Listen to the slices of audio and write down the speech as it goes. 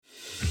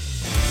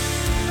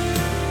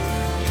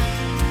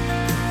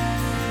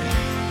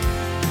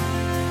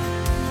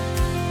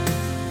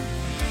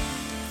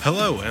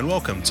Hello and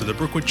welcome to the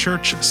Brookwood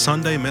Church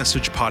Sunday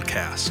Message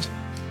Podcast.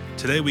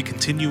 Today we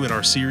continue in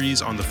our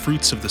series on the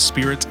fruits of the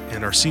Spirit,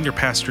 and our senior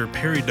pastor,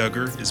 Perry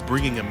Duggar, is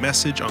bringing a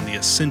message on the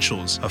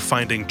essentials of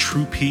finding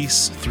true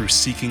peace through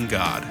seeking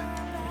God.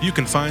 You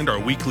can find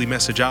our weekly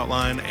message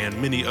outline and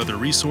many other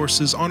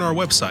resources on our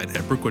website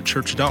at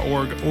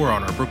brookwoodchurch.org or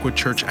on our Brookwood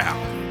Church app.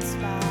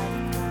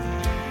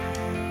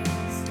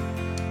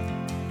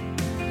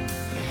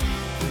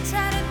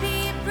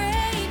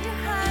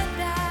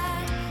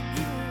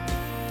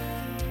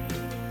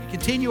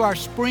 Continue our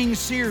spring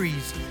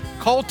series,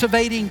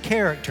 Cultivating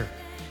Character.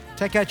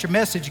 Take out your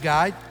message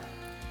guide.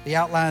 The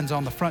outline's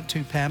on the front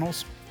two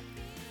panels.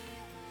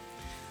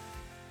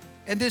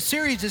 And this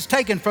series is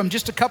taken from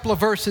just a couple of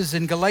verses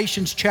in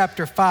Galatians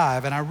chapter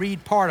 5, and I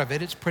read part of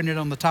it. It's printed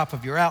on the top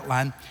of your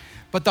outline.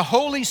 But the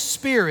Holy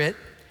Spirit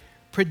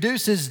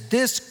produces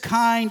this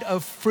kind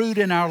of fruit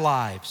in our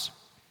lives: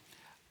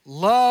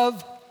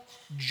 love,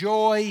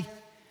 joy,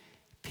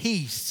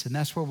 peace. And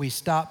that's where we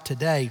stop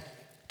today,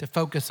 to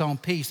focus on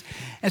peace.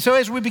 And so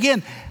as we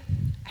begin,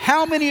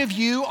 how many of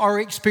you are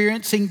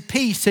experiencing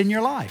peace in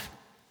your life?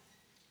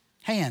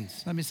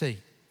 Hands, let me see.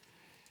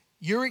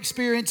 You're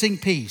experiencing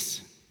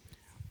peace.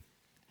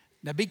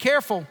 Now be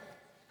careful.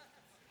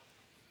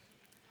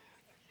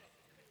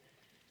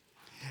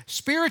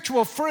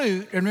 Spiritual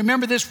fruit, and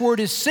remember this word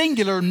is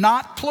singular,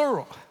 not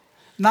plural.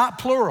 Not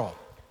plural.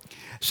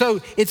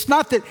 So it's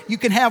not that you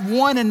can have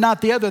one and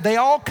not the other. They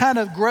all kind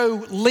of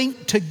grow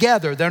linked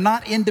together. They're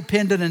not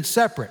independent and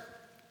separate.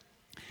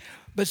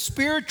 But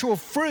spiritual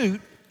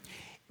fruit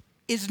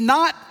is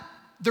not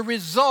the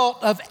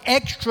result of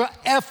extra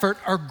effort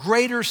or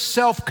greater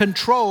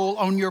self-control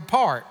on your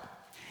part.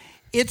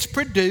 It's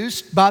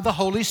produced by the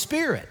Holy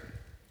Spirit.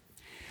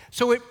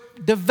 So it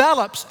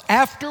develops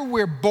after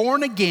we're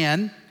born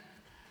again.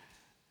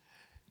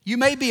 You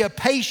may be a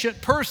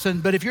patient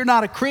person, but if you're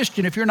not a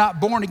Christian, if you're not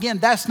born again,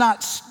 that's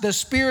not the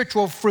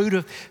spiritual fruit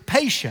of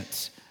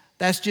patience.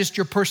 That's just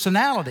your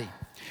personality.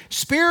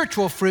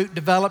 Spiritual fruit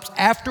develops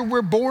after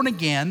we're born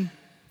again.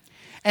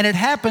 And it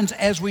happens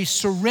as we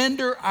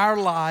surrender our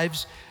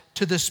lives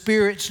to the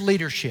Spirit's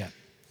leadership.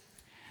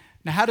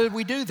 Now, how did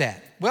we do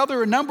that? Well, there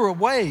are a number of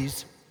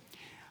ways.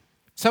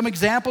 Some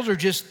examples are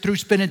just through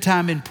spending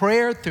time in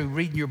prayer, through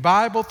reading your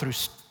Bible, through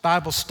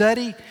Bible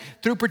study,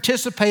 through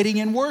participating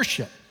in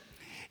worship.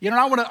 You know,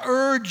 I want to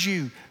urge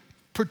you,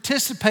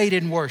 participate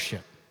in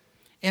worship.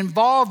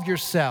 Involve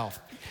yourself.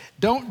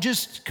 Don't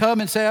just come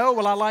and say, oh,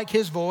 well, I like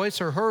his voice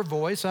or her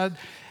voice.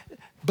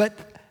 But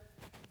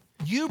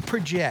you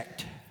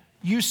project.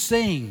 You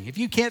sing. If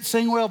you can't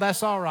sing well,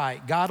 that's all right.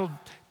 God will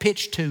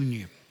pitch tune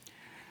you.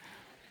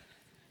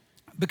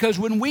 Because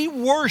when we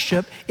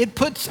worship, it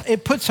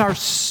puts our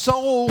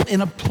soul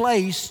in a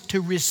place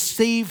to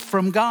receive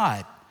from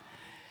God.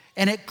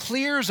 And it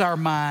clears our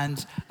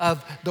minds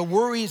of the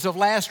worries of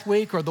last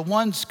week or the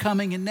ones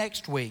coming in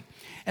next week.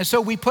 And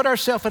so we put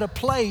ourselves at a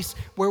place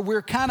where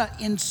we're kind of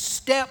in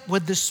step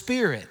with the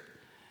Spirit.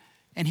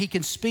 And He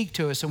can speak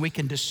to us and we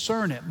can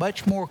discern it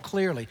much more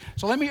clearly.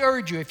 So let me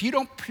urge you, if you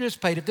don't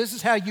participate, if this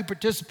is how you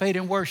participate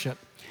in worship,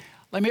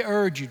 let me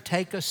urge you,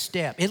 take a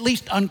step. At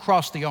least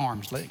uncross the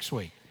arms next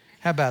week.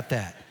 How about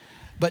that?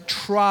 But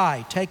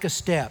take a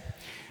step.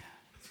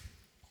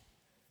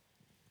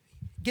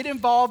 Get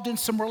involved in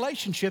some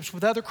relationships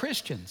with other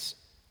Christians.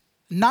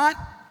 Not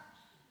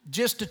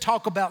just to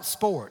talk about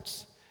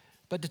sports,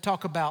 but to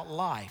talk about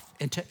life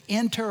and to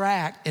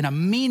interact in a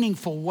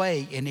meaningful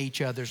way in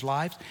each other's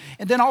lives.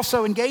 And then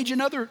also engage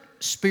in other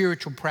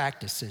spiritual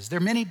practices. There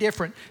are many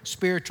different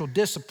spiritual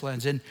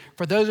disciplines. And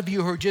for those of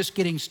you who are just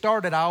getting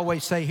started, I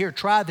always say, here,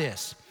 try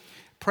this.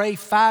 Pray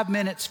 5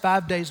 minutes,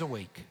 5 days a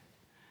week.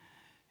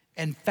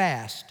 And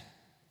fast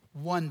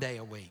 1 day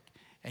a week.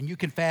 And you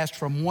can fast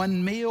from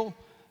one meal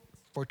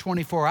for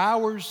 24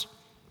 hours.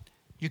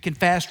 You can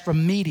fast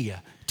from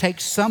media. Take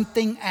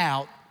something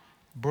out,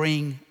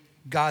 bring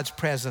God's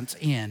presence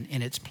in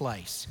its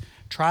place.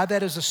 Try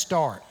that as a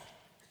start.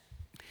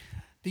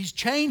 These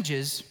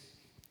changes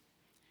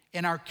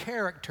in our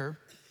character,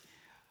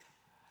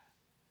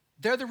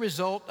 they're the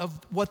result of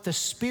what the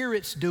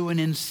Spirit's doing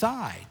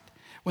inside.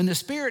 When the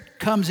Spirit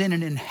comes in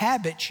and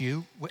inhabits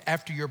you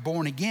after you're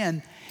born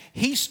again,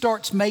 He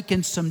starts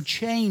making some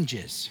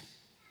changes.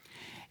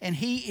 And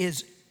He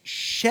is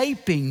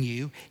shaping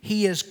you.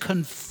 He is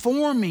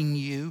conforming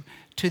you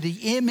to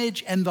the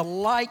image and the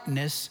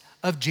likeness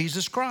of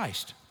Jesus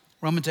Christ.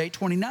 Romans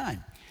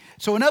 8:29.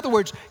 So in other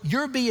words,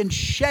 you're being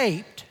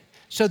shaped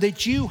so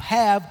that you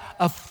have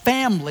a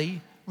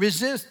family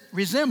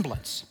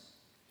resemblance.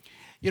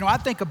 You know, I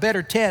think a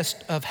better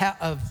test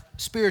of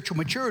spiritual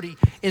maturity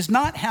is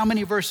not how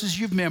many verses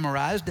you've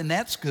memorized, and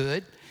that's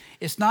good.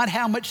 It's not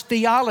how much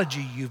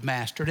theology you've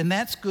mastered, and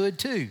that's good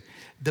too.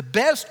 The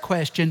best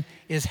question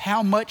is,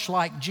 how much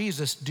like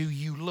Jesus do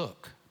you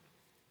look?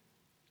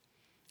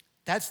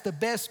 That's the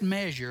best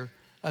measure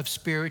of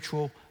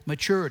spiritual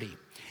maturity.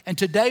 And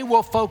today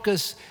we'll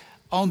focus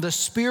on the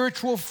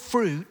spiritual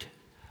fruit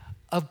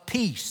of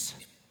peace.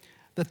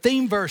 The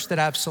theme verse that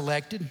I've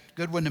selected,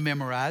 good one to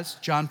memorize,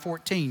 John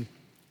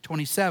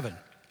 14:27.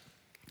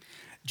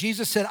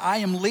 Jesus said, I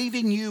am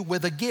leaving you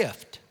with a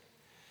gift,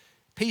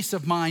 peace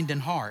of mind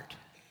and heart.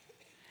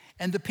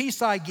 And the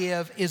peace I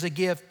give is a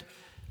gift.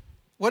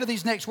 What do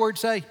these next words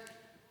say?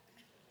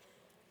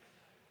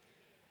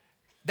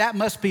 That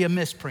must be a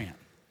misprint.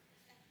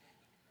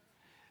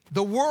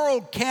 The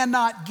world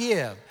cannot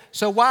give.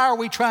 So why are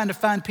we trying to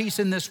find peace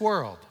in this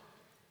world?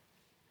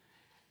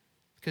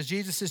 Because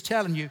Jesus is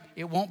telling you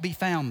it won't be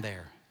found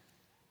there.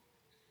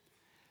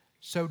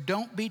 So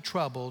don't be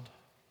troubled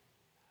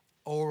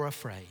or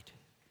afraid.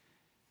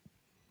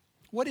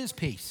 What is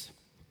peace?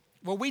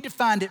 Well, we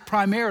defined it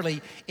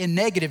primarily in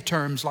negative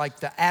terms like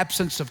the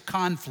absence of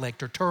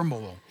conflict or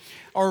turmoil.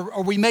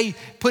 Or we may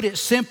put it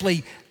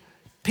simply,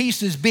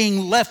 peace is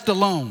being left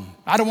alone.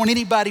 I don't want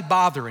anybody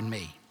bothering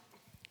me.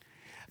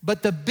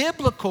 But the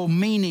biblical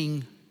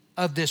meaning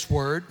of this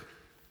word,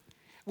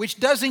 which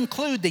does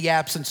include the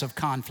absence of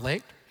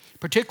conflict,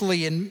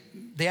 particularly in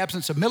the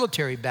absence of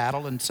military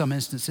battle in some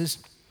instances,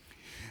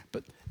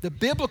 but the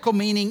biblical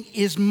meaning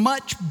is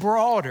much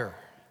broader,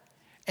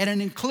 and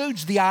it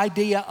includes the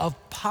idea of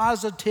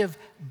positive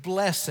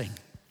blessing.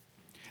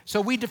 So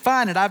we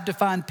define it, I've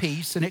defined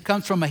peace, and it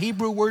comes from a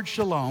Hebrew word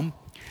shalom,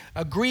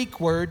 a Greek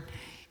word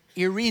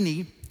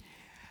irene,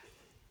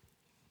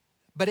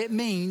 but it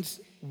means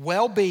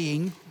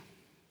well-being,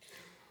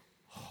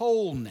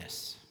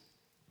 wholeness,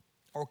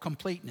 or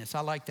completeness.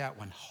 I like that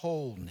one,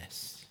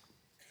 wholeness.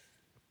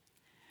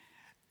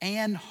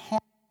 And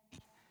harmony,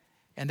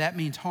 and that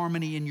means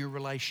harmony in your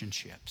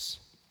relationships.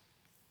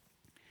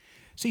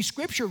 See,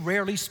 Scripture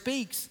rarely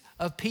speaks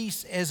of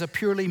peace as a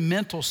purely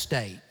mental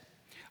state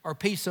or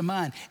peace of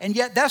mind. And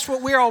yet that's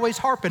what we're always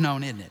harping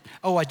on, isn't it?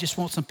 Oh, I just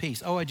want some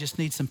peace. Oh, I just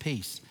need some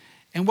peace.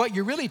 And what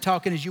you're really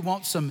talking is you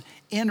want some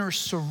inner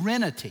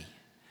serenity.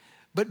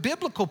 But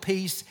biblical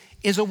peace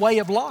is a way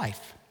of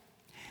life.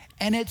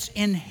 And it's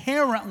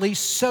inherently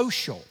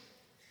social,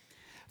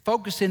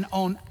 focusing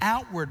on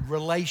outward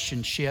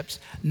relationships,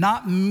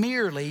 not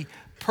merely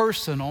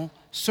personal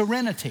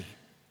serenity.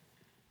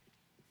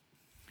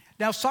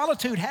 Now,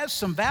 solitude has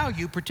some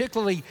value,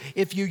 particularly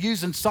if you're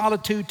using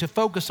solitude to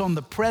focus on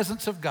the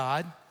presence of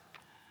God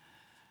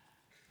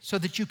so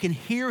that you can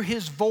hear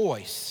His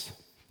voice.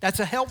 That's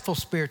a helpful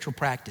spiritual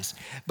practice.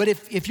 But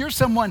if you're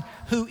someone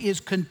who is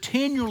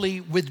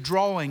continually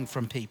withdrawing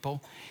from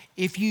people,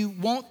 if you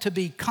want to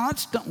be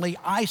constantly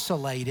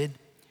isolated,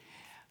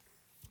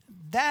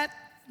 that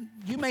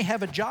you may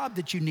have a job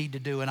that you need to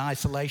do in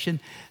isolation,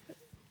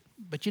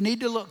 but you need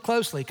to look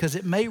closely because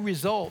it may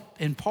result,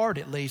 in part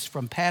at least,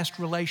 from past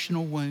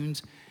relational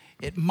wounds.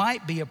 It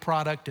might be a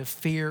product of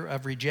fear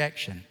of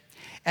rejection.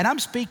 And I'm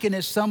speaking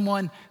as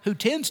someone who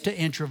tends to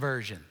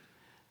introversion.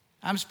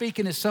 I'm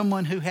speaking as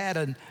someone who had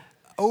an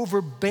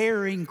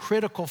overbearing,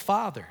 critical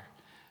father.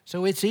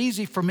 So it's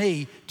easy for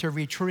me to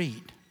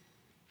retreat.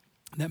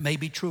 That may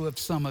be true of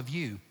some of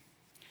you.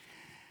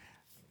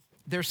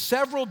 There's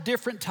several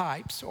different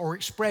types or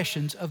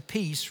expressions of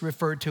peace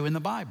referred to in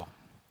the Bible.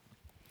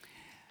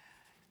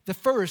 The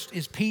first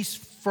is peace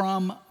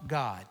from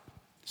God.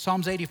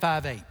 Psalms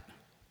 85:8.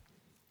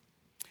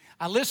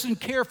 I listen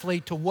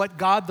carefully to what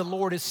God the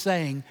Lord is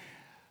saying,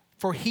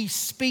 for He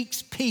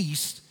speaks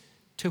peace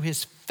to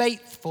His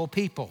faithful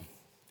people.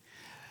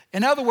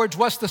 In other words,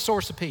 what's the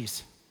source of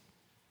peace?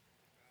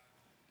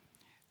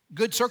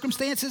 Good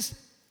circumstances?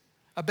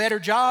 A better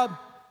job?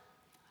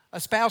 A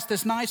spouse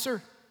that's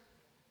nicer?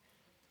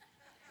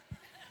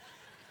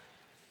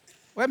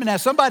 Wait a minute, now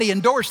somebody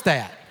endorsed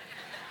that.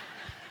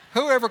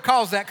 Whoever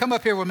calls that, come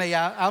up here with me.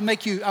 I'll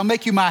make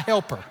you my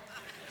helper.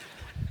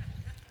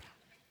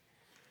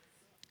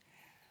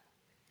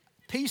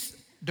 Peace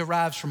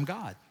derives from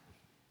God.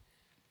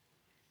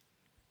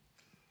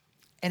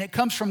 And it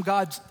comes from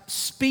God's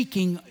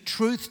speaking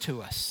truth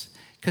to us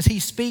because He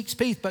speaks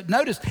peace. But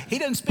notice, He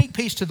doesn't speak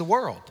peace to the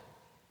world.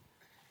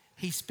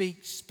 He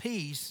speaks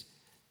peace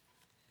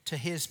to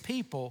His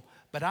people,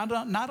 but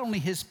not only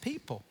His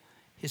people,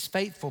 His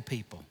faithful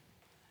people,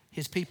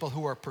 His people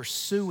who are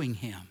pursuing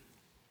Him.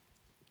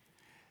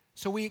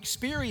 So we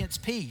experience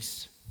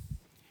peace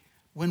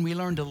when we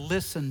learn to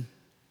listen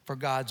for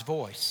God's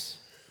voice,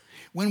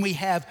 when we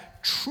have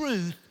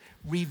truth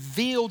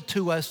revealed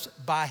to us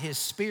by His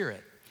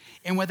Spirit.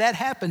 And when that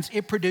happens,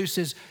 it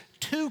produces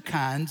two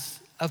kinds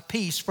of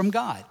peace from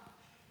God.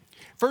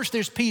 First,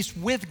 there's peace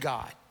with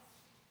God.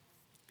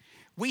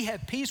 We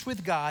have peace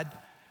with God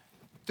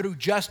through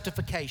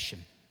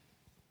justification.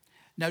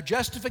 Now,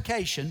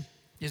 justification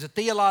is a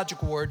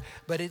theological word,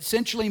 but it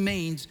essentially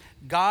means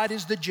God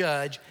is the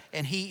judge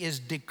and He is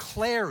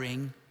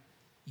declaring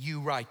you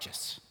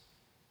righteous.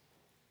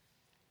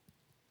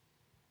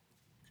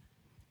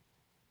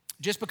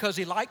 Just because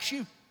He likes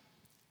you?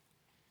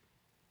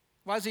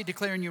 Why is He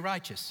declaring you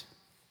righteous?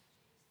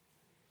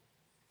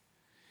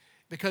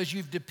 Because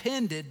you've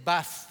depended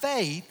by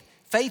faith.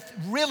 Faith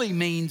really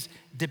means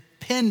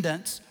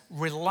dependence,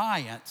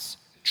 reliance,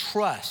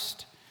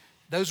 trust.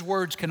 Those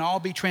words can all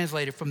be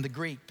translated from the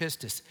Greek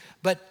pistis.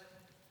 But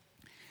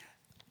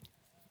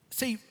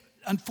see,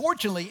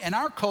 unfortunately, in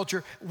our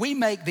culture, we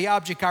make the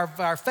object of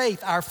our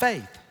faith our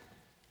faith.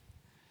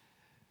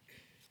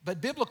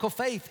 But biblical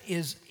faith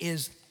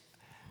is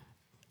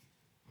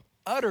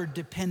utter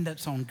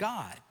dependence on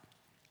God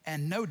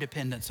and no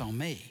dependence on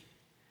me.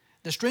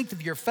 The strength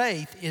of your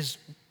faith is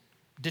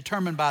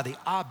determined by the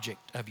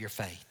object of your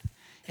faith.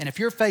 And if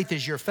your faith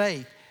is your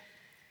faith,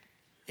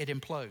 it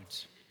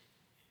implodes.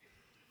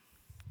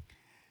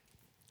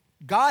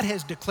 God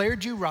has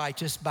declared you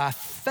righteous by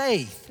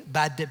faith,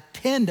 by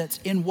dependence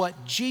in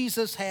what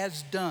Jesus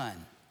has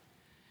done.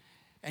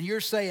 And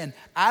you're saying,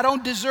 I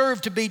don't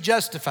deserve to be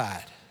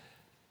justified,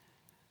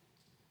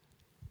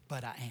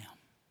 but I am.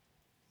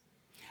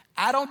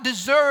 I don't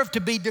deserve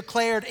to be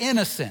declared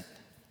innocent,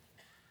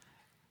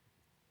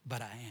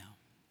 but I am,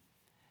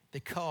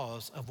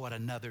 because of what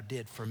another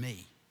did for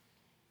me.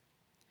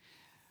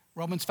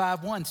 Romans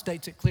 5:1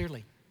 states it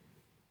clearly.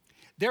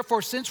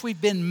 Therefore, since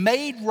we've been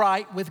made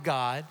right with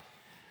God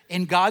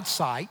in God's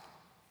sight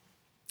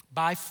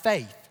by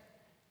faith,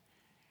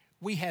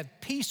 we have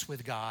peace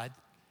with God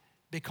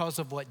because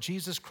of what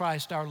Jesus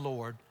Christ our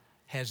Lord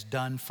has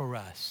done for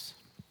us.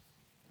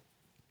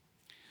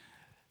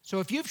 So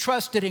if you've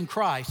trusted in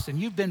Christ and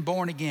you've been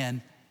born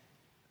again,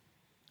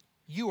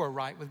 you are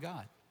right with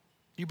God.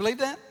 Do you believe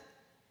that?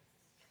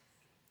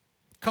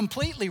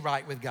 Completely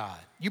right with God.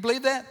 You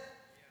believe that?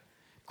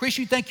 Chris,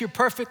 you think you're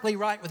perfectly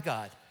right with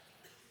God?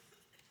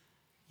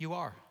 You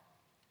are.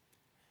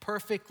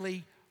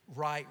 Perfectly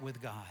right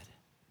with God.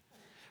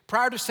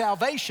 Prior to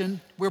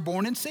salvation, we're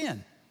born in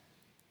sin.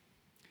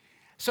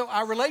 So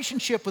our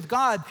relationship with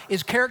God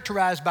is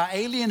characterized by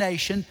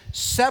alienation,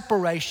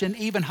 separation,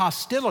 even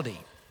hostility,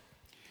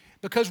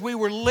 because we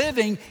were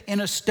living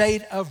in a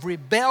state of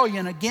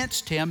rebellion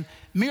against Him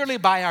merely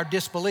by our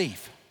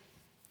disbelief.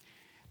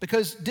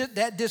 Because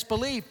that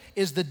disbelief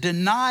is the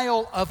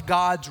denial of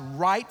God's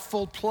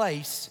rightful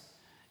place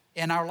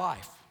in our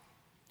life.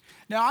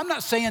 Now, I'm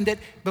not saying that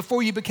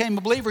before you became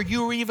a believer,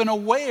 you were even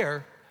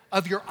aware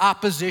of your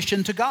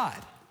opposition to God.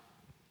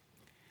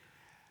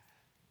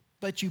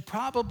 But you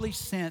probably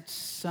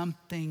sensed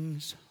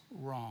something's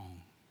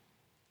wrong.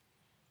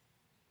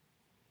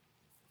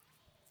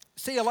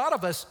 See, a lot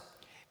of us,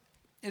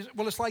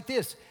 it's like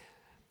this.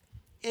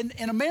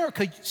 In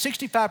America,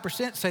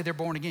 65% say they're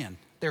born again.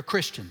 They're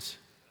Christians.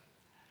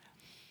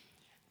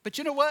 But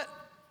you know what?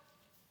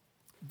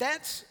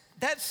 That's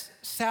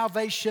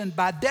salvation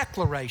by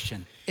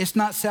declaration. It's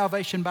not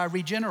salvation by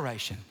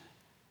regeneration.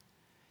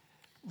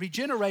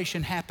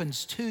 Regeneration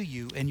happens to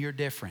you and you're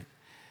different.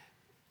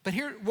 But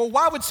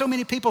why would so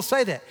many people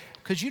say that?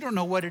 Because you don't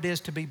know what it is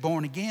to be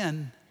born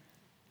again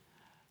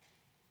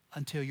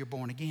until you're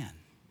born again.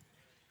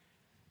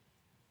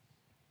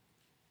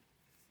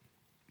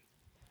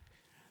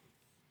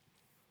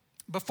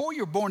 Before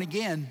you're born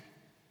again,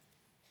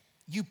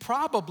 you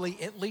probably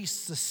at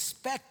least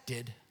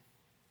suspected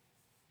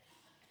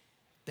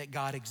that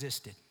God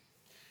existed.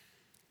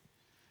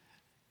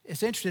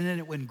 It's interesting, isn't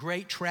it? When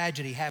great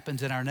tragedy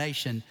happens in our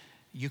nation,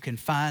 you can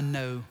find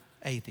no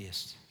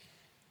atheists.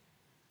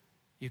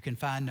 You can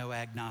find no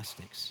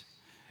agnostics.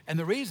 And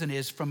the reason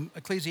is from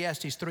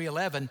Ecclesiastes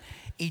 3:11,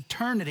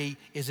 eternity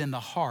is in the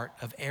heart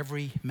of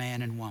every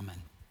man and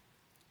woman.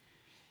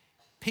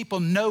 People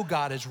know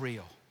God is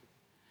real.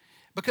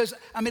 Because,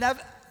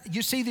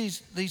 you see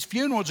these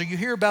funerals, or you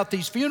hear about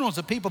these funerals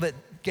of people that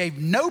gave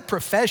no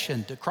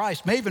profession to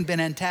Christ, may even been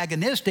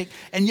antagonistic,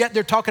 and yet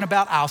they're talking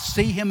about, I'll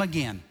see Him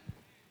again.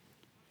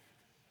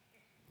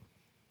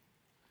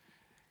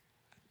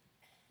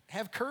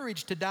 Have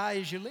courage to die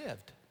as you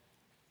lived.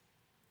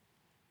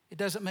 It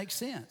doesn't make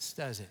sense,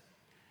 does it?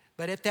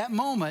 But at that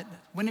moment,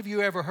 when have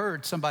you ever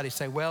heard somebody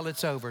say, well,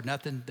 it's over,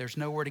 nothing, there's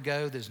nowhere to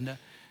go, there's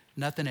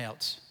nothing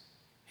else.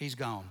 He's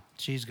gone,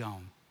 she's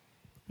gone.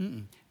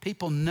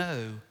 People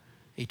know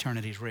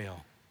eternity's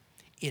real.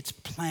 It's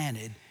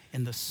planted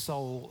in the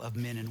soul of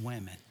men and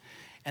women.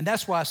 And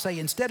that's why I say,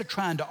 instead of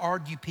trying to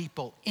argue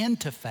people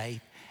into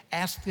faith,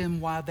 ask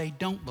them why they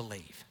don't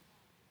believe.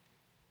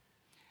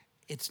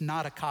 It's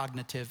not a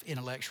cognitive,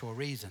 intellectual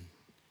reason.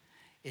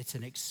 It's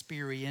an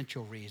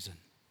experiential reason.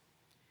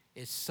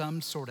 It's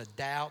some sort of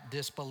doubt,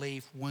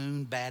 disbelief,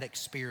 wound, bad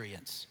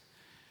experience.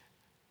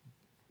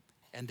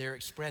 And they're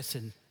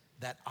expressing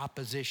that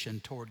opposition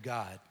toward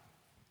God.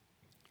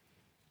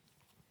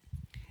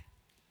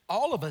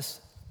 All of us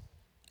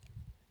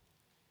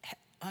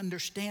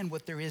understand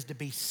what there is to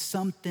be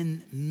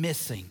something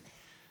missing.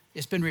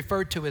 It's been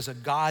referred to as a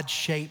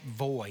God-shaped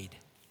void.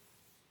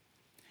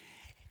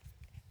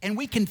 And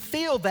we can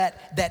feel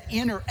that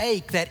inner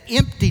ache, that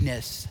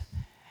emptiness.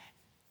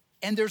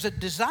 And there's a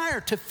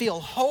desire to feel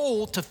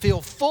whole, to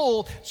feel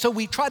full, so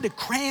we try to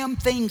cram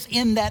things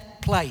in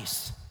that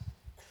place.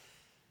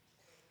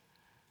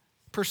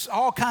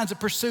 All kinds of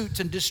pursuits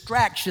and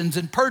distractions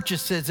and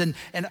purchases and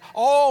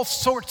all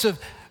sorts of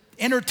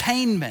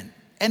entertainment.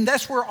 And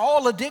that's where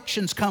all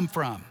addictions come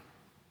from.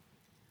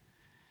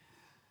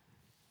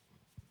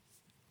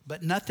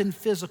 But nothing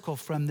physical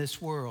from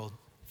this world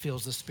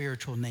fills the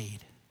spiritual need.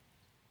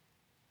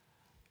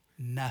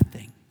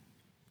 Nothing.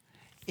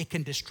 It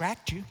can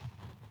distract you.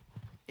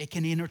 It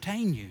can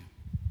entertain you.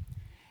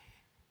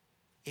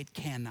 It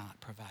cannot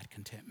provide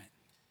contentment.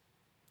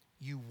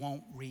 you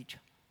won't reach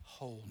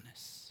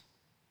wholeness.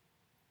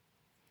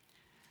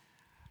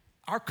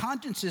 Our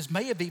consciences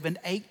may have even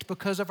ached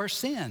because of our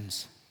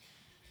sins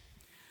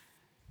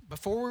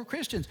before we were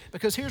Christians.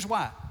 Because here's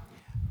why.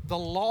 The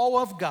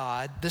law of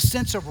God, the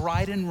sense of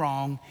right and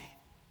wrong,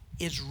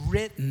 is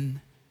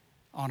written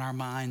on our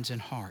minds and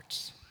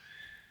hearts.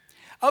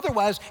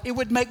 Otherwise, it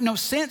would make no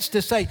sense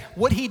to say,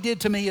 what he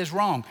did to me is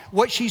wrong.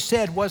 What she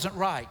said wasn't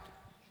right.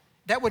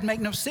 That would make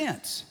no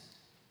sense.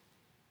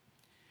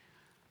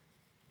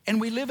 And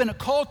we live in a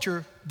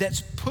culture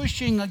that's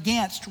pushing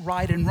against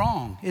right and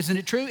wrong. Isn't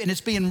it true? And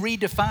it's being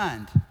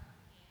redefined.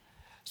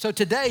 So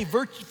today,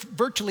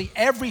 virtually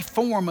every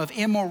form of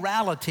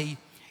immorality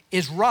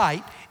is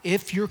right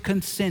if you're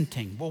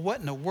consenting. Well, what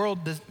in the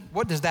world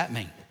what does that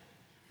mean?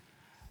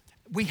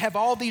 We have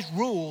all these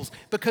rules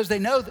because they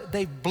know that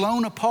they've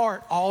blown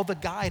apart all the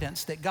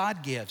guidance that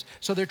God gives.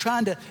 So they're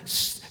trying to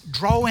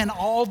draw in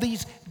all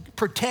these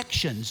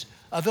protections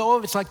of, oh,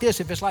 if it's like this,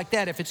 if it's like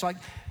that, if it's like...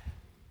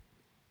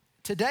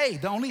 Today,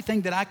 the only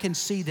thing that I can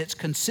see that's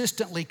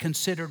consistently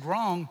considered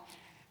wrong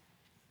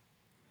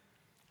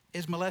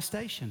is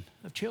molestation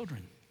of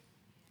children.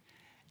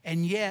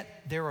 And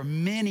yet, there are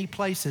many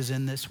places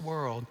in this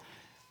world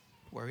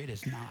where it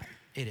is not.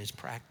 It is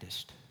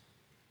practiced.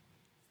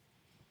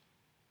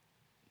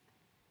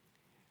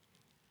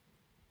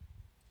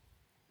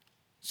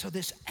 So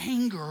this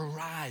anger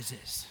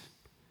arises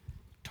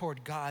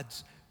toward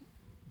God's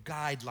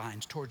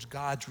guidelines, towards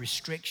God's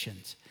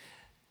restrictions.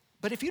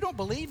 But if you don't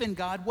believe in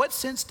God, what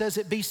sense does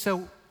it be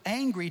so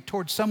angry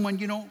towards someone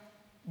you don't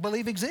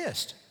believe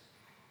exists?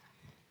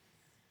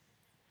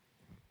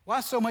 Why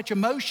so much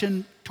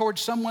emotion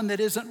towards someone that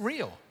isn't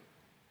real?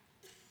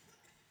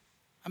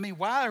 I mean,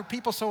 why are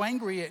people so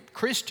angry at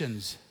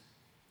Christians?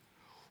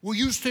 Well,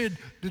 you said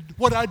that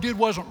what I did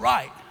wasn't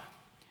right.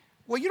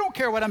 Well, you don't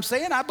care what I'm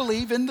saying. I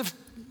believe in the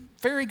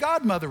fairy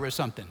godmother or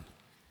something.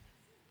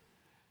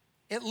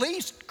 At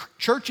least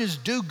churches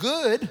do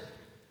good.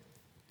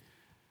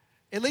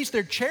 At least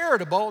they're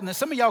charitable. Now,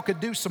 some of y'all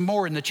could do some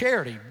more in the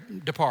charity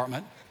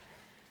department.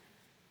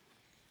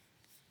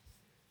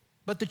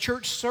 But the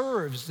church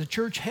serves, the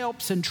church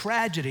helps in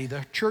tragedy,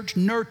 the church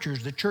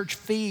nurtures, the church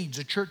feeds,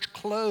 the church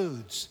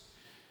clothes.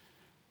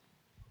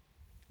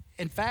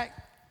 In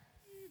fact,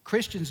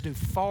 Christians do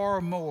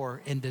far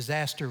more in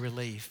disaster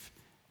relief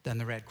than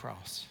the Red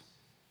Cross.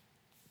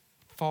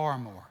 Far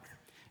more.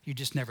 You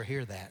just never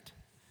hear that.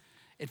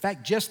 In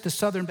fact, just the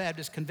Southern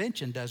Baptist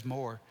Convention does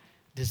more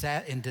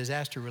in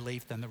disaster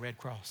relief than the Red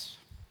Cross.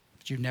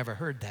 But you've never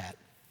heard that.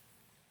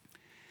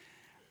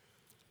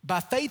 By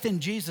faith in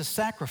Jesus'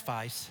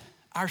 sacrifice,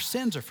 our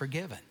sins are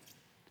forgiven.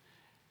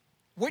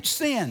 Which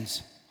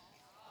sins?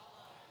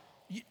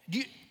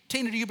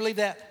 Tina, do you believe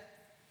that?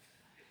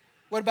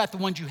 What about the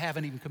ones you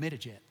haven't even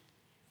committed yet?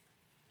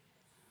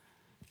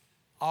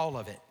 All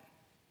of it.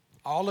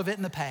 All of it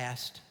in the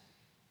past.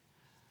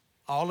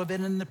 All of it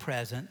in the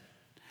present.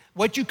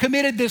 What you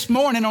committed this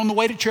morning on the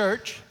way to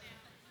church.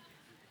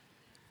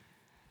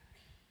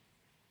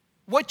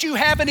 What you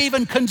haven't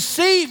even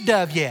conceived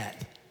of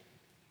yet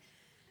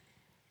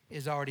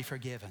is already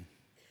forgiven.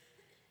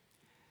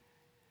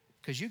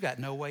 Because you got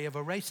no way of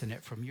erasing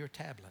it from your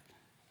tablet.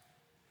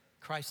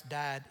 Christ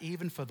died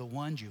even for the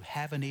ones you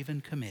haven't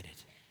even committed.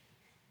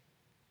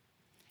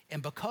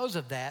 And because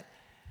of that,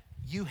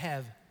 you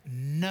have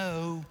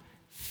no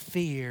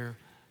fear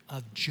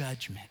of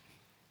judgment.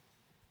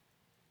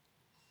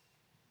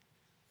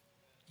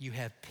 You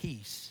have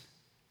peace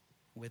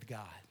with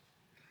God.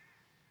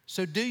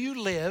 So do you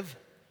live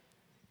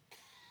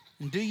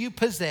and do you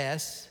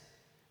possess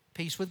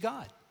peace with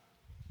God?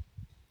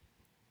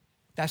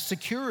 That's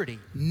security,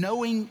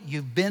 knowing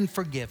you've been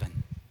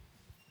forgiven.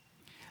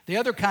 The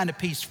other kind of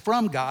peace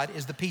from God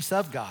is the peace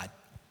of God.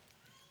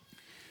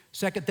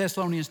 2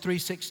 Thessalonians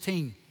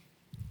 3:16.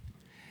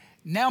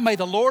 Now may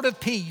the Lord of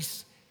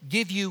peace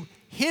give you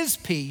his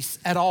peace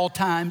at all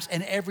times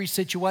and every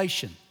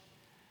situation.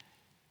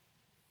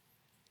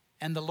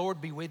 And the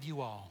Lord be with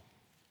you all.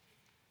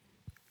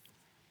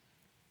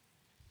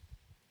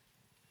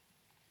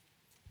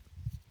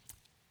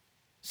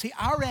 See,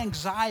 our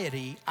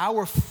anxiety,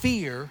 our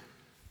fear,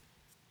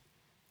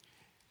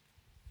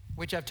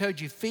 which I've told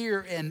you,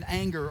 fear and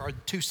anger are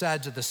two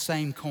sides of the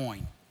same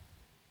coin.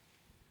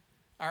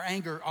 Our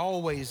anger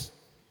always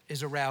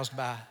is aroused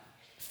by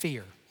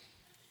fear.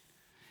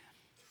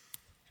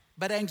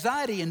 But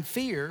anxiety and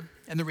fear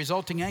and the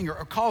resulting anger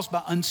are caused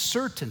by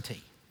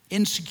uncertainty,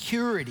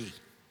 insecurity.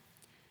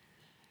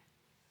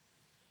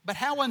 But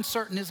how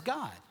uncertain is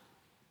God?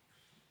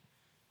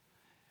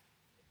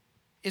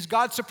 Is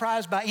God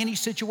surprised by any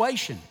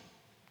situation?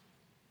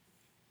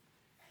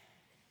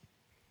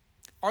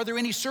 Are there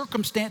any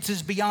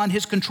circumstances beyond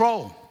his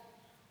control?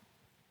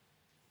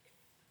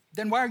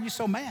 Then why are you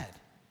so mad?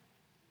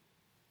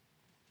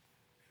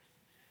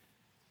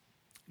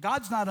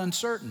 God's not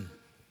uncertain.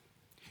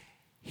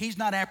 He's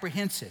not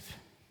apprehensive.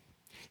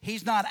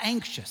 He's not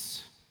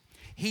anxious.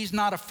 He's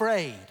not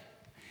afraid.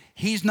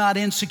 He's not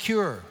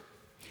insecure.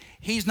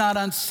 He's not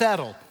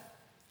unsettled.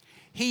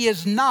 He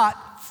is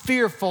not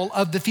fearful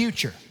of the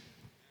future.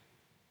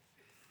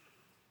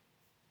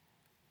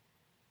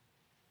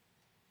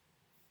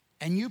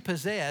 and you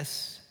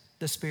possess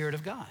the Spirit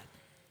of God.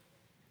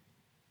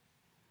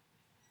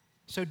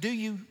 So do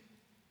you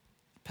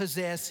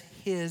possess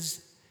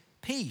His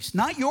peace?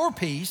 Not your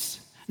peace,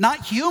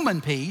 not human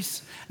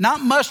peace,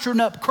 not mustering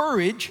up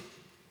courage,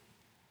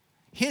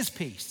 His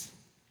peace.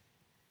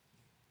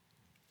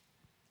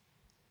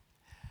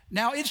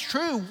 Now, it's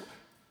true,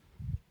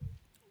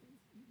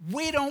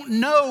 we don't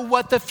know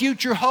what the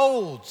future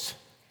holds.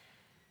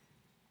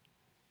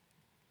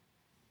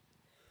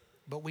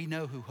 But we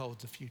know who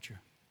holds the future.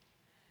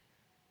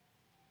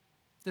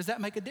 Does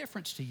that make a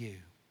difference to you?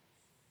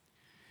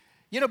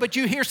 But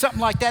you hear something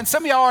like that, and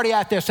some of y'all already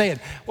out there saying,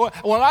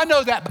 well, I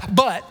know that,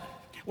 but,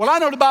 well, I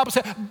know the Bible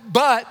says,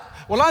 but,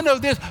 well, I know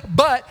this,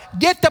 but,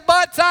 get the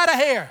butts out of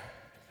here.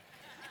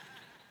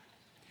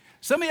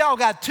 Some of y'all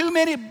got too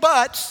many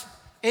buts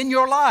in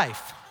your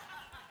life.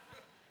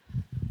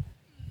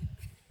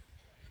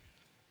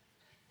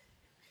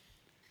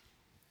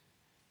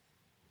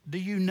 Do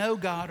you know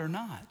God or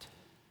not?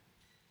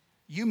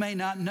 You may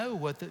not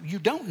know you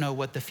don't know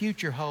what the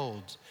future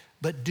holds,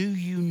 but do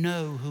you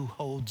know who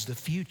holds the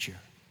future?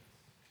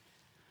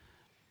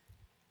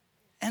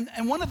 And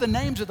one of the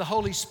names of the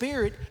Holy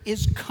Spirit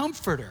is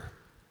Comforter.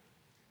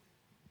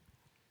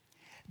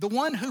 The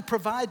one who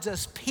provides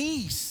us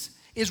peace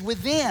is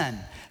within.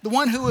 The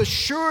one who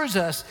assures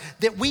us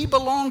that we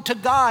belong to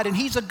God, and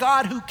He's a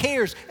God who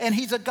cares, and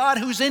He's a God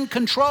who's in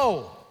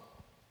control.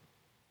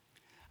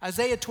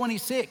 Isaiah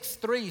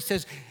 26:3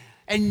 says,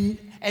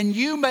 and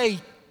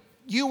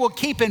you will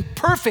keep in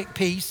perfect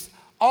peace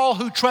all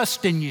who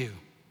trust in you,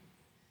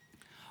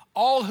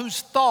 all whose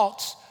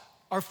thoughts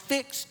are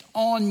fixed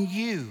on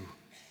you.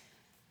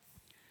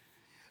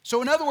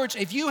 So in other words,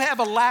 if you have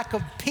a lack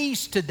of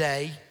peace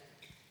today,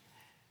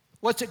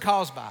 what's it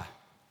caused by?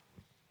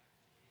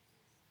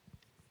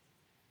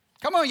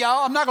 Come on,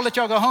 y'all. I'm not going to let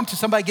y'all go home till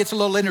somebody gets a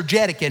little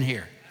energetic in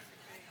here.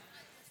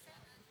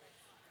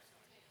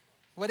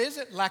 What is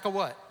it? Lack of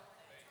what?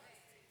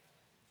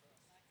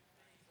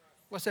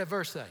 What's that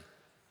verse say?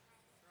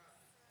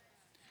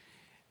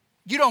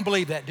 You don't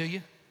believe that, do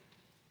you?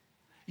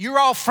 You're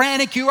all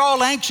frantic, you're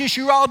all anxious,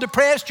 you're all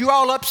depressed, you're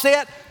all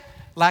upset.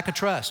 Lack of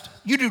trust.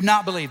 You do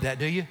not believe that,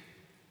 do you?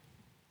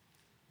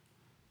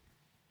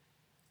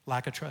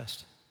 Lack of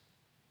trust.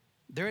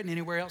 There isn't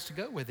anywhere else to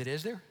go with it,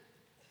 is there?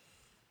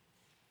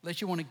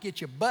 Unless you want to get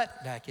your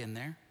butt back in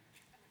there.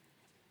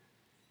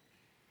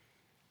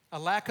 A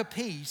lack of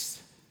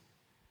peace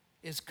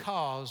is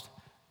caused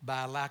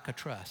by a lack of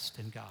trust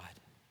in God.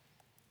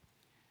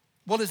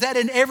 Well, is that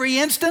in every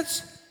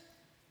instance?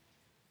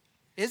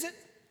 Is it?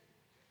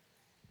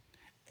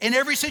 In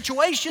every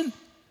situation?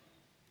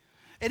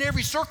 In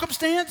every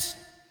circumstance?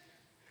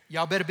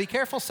 Y'all better be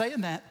careful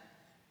saying that.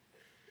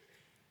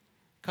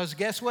 Because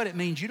guess what? It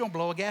means you don't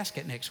blow a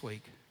gasket next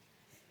week.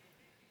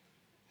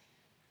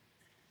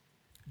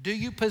 Do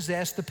you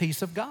possess the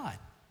peace of God?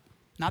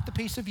 Not the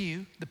peace of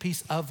you, the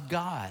peace of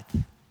God.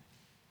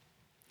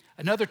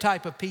 Another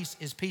type of peace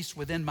is peace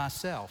within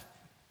myself.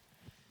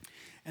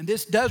 And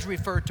this does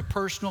refer to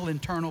personal,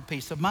 internal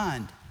peace of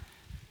mind.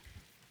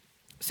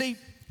 See,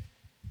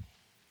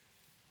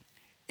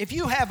 if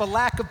you have a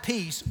lack of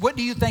peace, what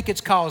do you think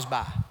it's caused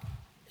by?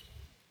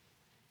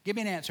 Give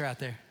me an answer out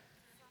there.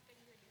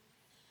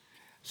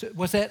 So,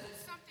 what's that?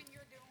 Something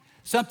you're doing.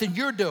 Something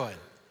you're doing.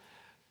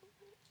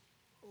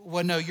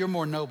 Well, no, you're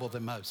more noble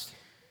than most.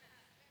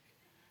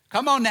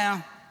 Come on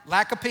now.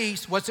 Lack of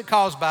peace. What's it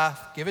caused by?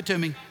 Give it to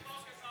me.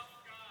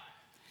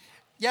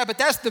 Yeah, but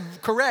that's the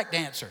correct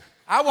answer.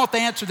 I want the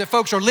answer that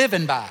folks are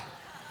living by.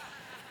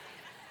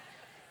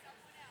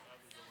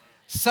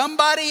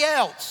 Somebody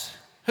else.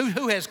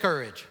 Who has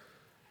courage?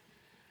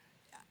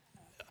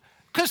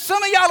 Because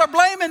some of y'all are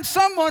blaming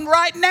someone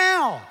right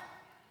now.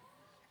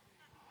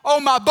 Oh,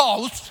 my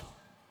boss.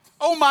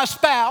 Oh, my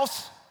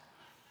spouse.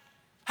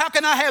 How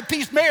can I have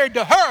peace married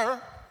to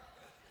her?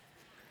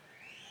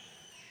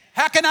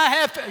 How can I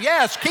have,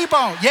 yes, keep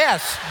on.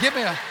 Yes, give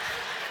me a,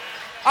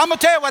 I'm going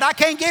to tell you what, I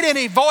can't get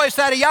any voice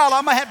out of y'all.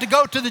 I'm going to have to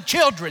go to the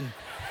children.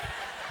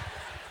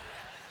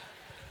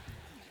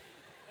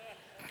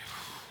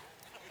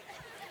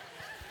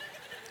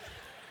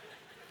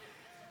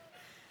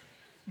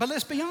 But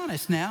let's be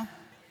honest now.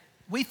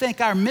 We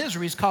think our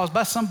misery is caused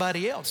by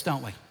somebody else,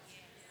 don't we?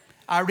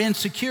 Our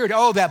insecurity.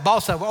 Oh, that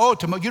boss. Oh,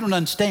 tomorrow, you don't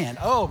understand.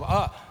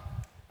 Oh,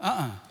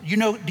 do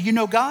you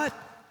know God?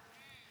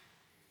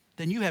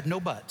 Then you have no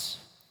buts.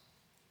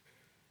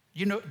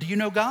 Do you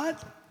know God?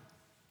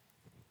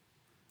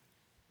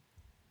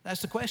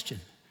 That's the question.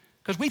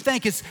 Because we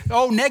think it's,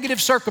 negative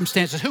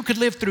circumstances. Who could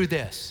live through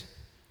this?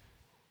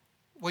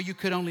 Well, you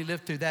could only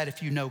live through that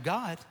if you know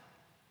God.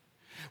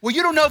 Well,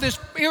 you don't know this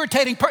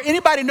irritating person.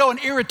 Anybody know an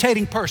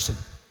irritating person?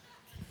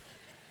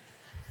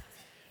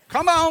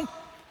 Come on.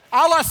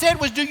 All I said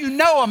was, do you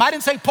know them? I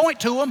didn't say point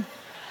to them.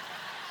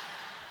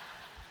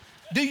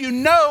 Do you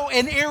know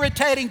an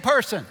irritating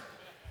person?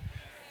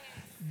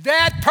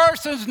 That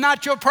person's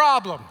not your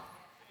problem.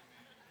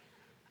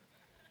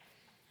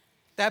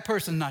 That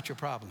person's not your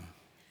problem.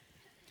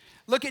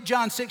 Look at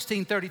John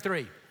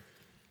 16:33.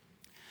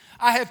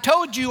 I have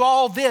told you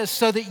all this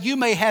so that you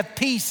may have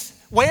peace.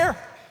 Where?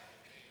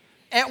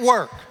 At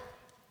work,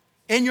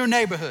 in your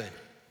neighborhood,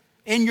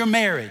 in your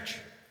marriage.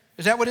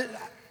 Is that what it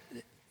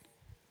is?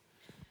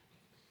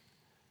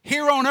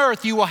 Here on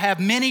earth you will have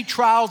many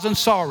trials and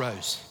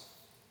sorrows.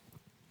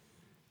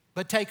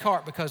 But take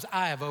heart, because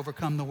I have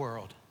overcome the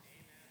world.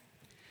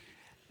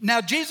 Now,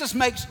 Jesus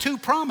makes two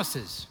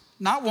promises.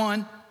 Not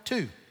one,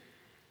 two.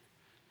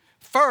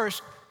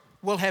 First,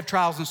 we'll have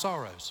trials and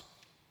sorrows.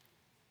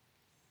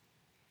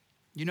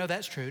 You know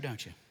that's true,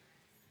 don't you?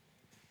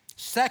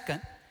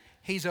 Second,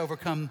 he's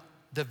overcome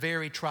the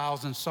very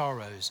trials and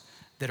sorrows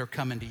that are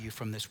coming to you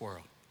from this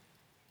world.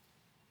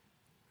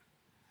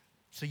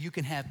 So you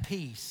can have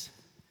peace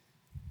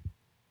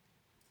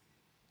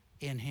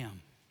in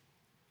him.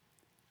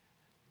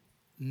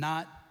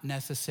 Not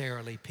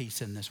necessarily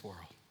peace in this world.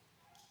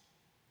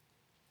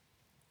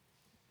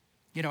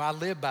 You know, I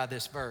live by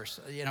this verse.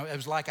 You know, it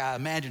was like I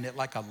imagined it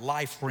like a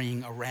life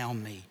ring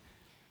around me.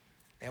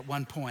 At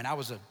one point, I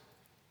was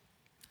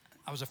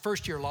a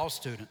first-year law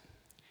student,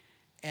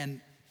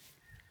 and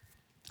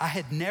I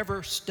had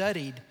never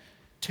studied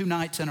 2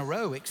 nights in a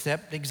row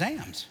except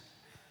exams.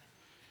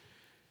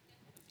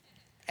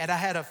 And I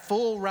had a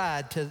full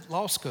ride to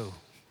law school,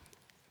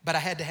 but I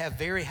had to have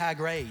very high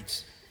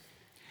grades.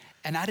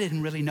 And I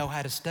didn't really know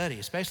how to study,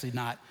 especially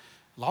not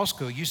law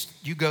school.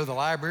 You go to the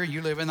library,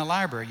 you live in the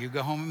library. You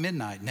go home at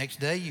midnight. Next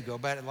day, you go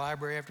back to the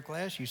library after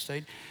class. You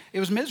stayed. It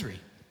was misery.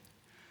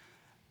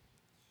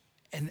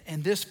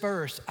 And this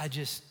verse, I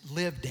just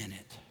lived in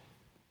it.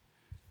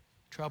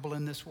 Trouble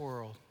in this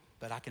world,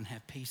 but I can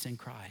have peace in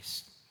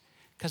Christ.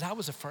 Because I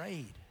was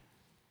afraid.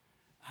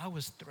 I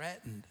was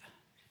threatened.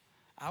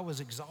 I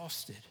was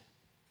exhausted.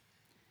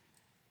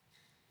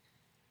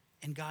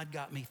 And God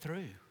got me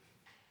through.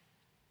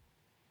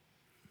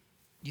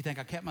 You think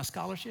I kept my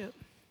scholarship?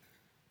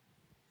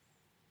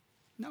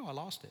 No, I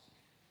lost it.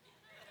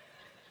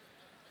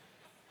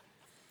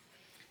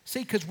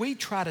 See, because we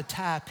try to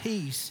tie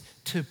peace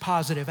to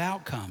positive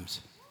outcomes.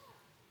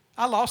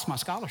 I lost my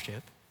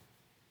scholarship,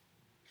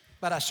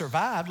 but I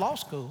survived law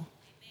school.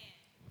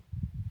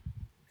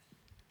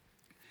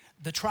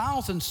 The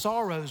trials and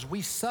sorrows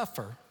we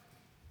suffer,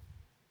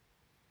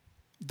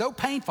 though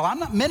painful, I'm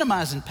not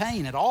minimizing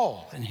pain at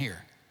all in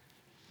here,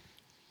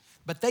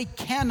 but they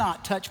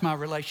cannot touch my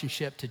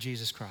relationship to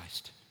Jesus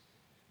Christ.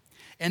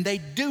 And they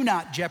do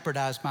not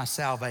jeopardize my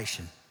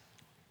salvation,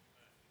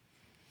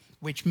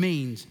 which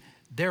means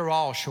they're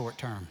all short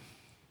term.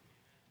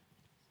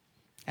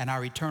 And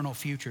our eternal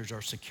futures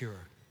are secure.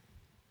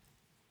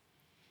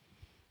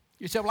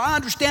 You say, well, I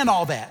understand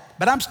all that,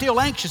 but I'm still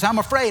anxious, I'm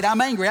afraid,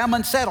 I'm angry, I'm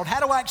unsettled. How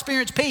do I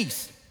experience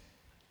peace?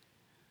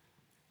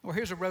 Well,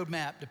 here's a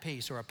roadmap to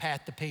peace, or a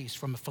path to peace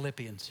from the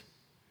Philippians.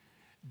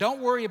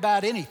 Don't worry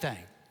about anything.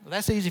 Well,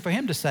 that's easy for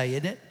him to say,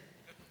 isn't it?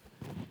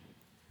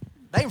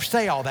 They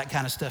say all that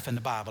kind of stuff in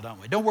the Bible,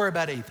 don't we? Don't worry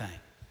about anything.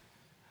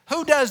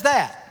 Who does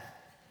that?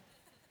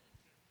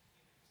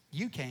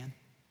 You can,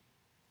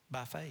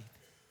 by faith.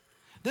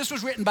 This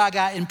was written by a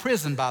guy in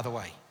prison, by the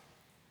way.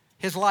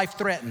 His life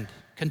threatened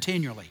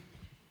continually.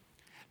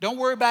 Don't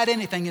worry about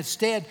anything.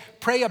 Instead,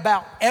 pray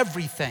about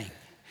everything.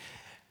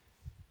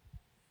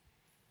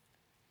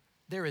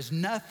 There is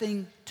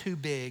nothing too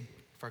big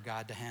for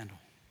God to handle.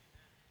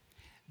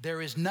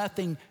 There is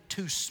nothing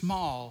too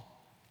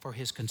small for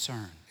his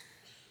concern.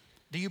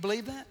 Do you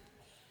believe that?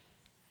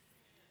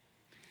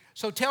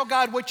 So tell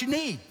God what you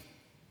need.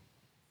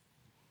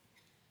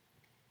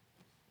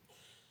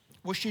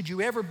 Well, should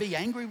you ever be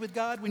angry with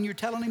God when you're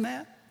telling him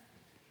that?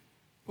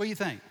 What do you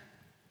think?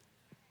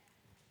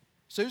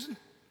 Susan,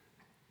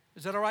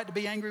 is that all right to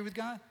be angry with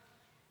God?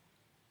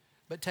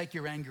 But take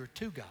your anger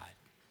to God.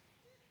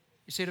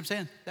 You see what I'm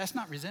saying? That's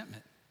not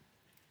resentment.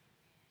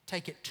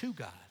 Take it to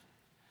God.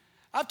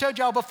 I've told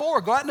y'all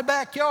before, go out in the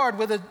backyard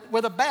with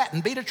a bat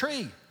and beat a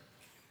tree.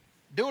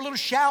 Do a little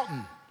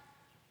shouting.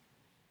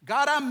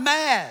 God, I'm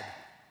mad.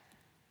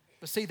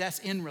 But see, that's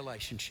in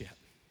relationship.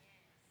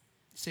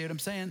 See what I'm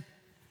saying?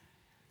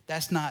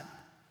 That's not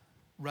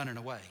running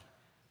away.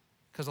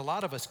 Because a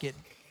lot of us get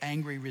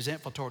angry,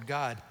 resentful toward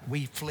God.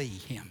 We flee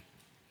him.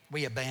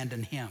 We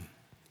abandon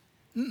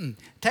him.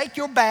 Take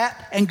your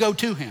bat and go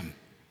to him.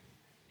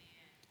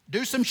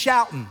 Do some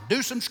shouting.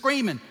 Do some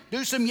screaming.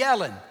 Do some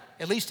yelling.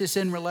 At least it's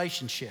in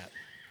relationship.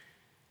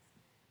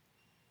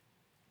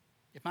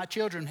 If my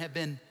children have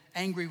been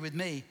angry with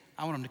me,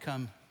 I want them to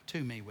come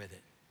to me with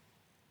it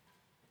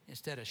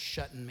instead of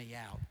shutting me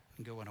out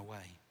and going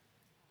away.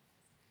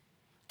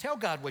 Tell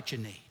God what you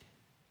need.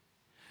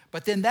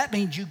 But then that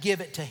means you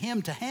give it to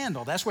him to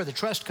handle. That's where the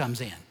trust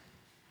comes in.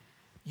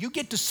 You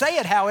get to say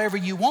it however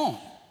you want,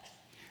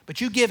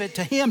 but you give it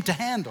to him to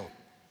handle.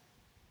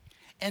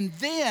 And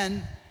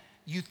then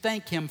you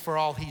thank him for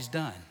all he's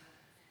done.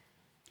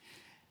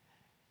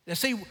 Now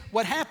see,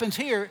 what happens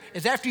here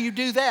is after you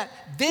do that,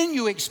 then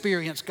you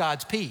experience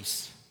God's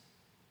peace,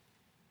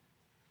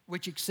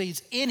 which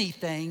exceeds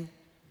anything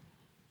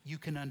you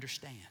can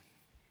understand.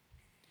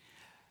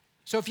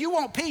 So if you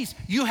want peace,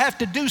 you have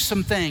to do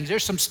some things.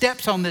 There's some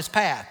steps on this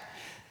path.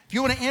 If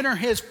you want to enter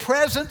his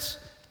presence,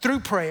 through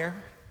prayer.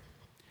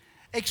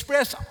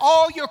 Express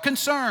all your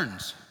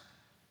concerns.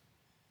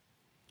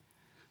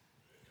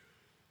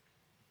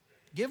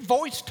 Give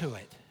voice to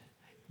it.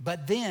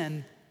 But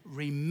then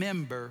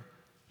remember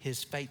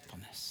his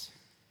faithfulness.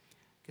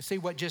 You see,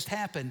 what just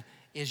happened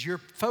is your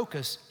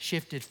focus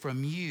shifted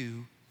from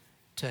you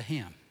to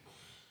him.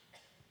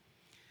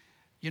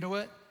 You know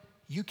what?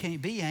 You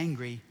can't be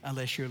angry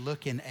unless you're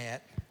looking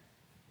at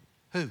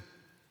who?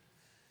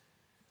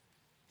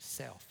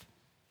 Self.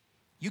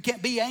 You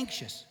can't be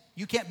anxious.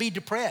 You can't be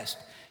depressed.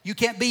 You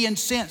can't be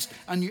incensed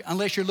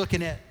unless you're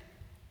looking at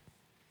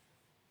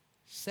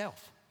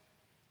self.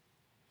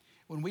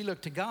 When we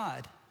look to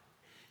God,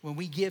 when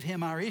we give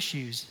him our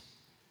issues,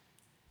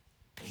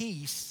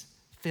 peace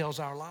fills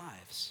our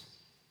lives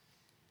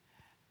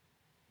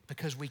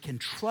because we can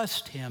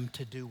trust him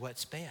to do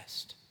what's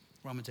best.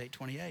 Romans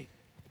 8:28.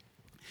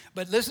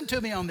 But listen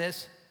to me on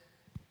this.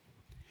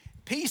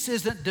 Peace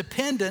isn't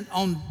dependent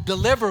on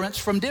deliverance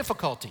from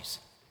difficulties.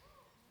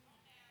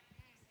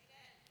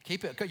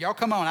 Keep it. Y'all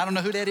come on. I don't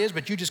know who that is,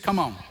 but you just come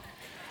on.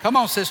 Come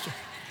on, sister.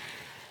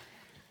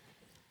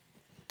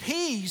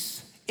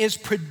 Peace is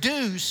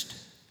produced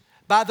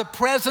by the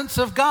presence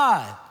of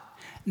God,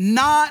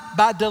 not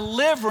by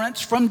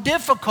deliverance from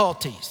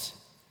difficulties.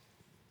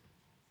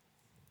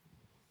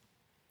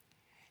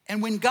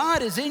 And when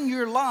God is in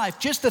your life,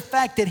 just the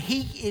fact that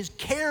he is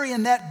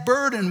carrying that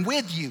burden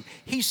with you,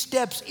 he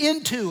steps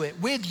into it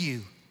with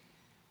you.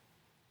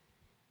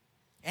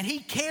 And he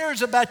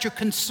cares about your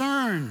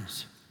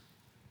concerns.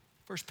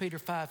 1 Peter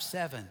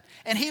 5:7.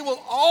 And he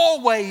will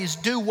always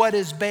do what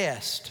is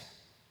best.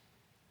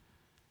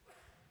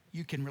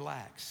 You can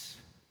relax.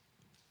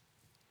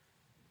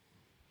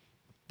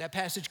 That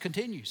passage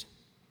continues.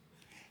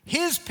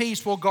 His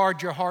peace will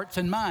guard your hearts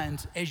and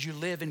minds as you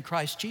live in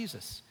Christ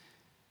Jesus.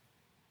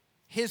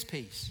 His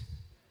peace,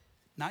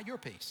 not your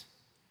peace.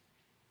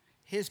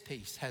 His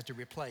peace has to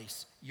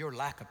replace your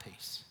lack of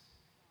peace.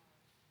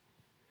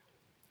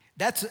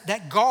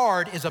 That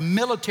guard is a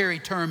military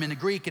term in the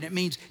Greek, and it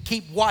means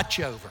keep watch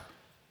over.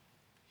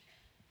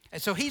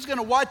 And so he's going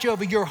to watch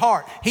over your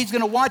heart. He's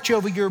going to watch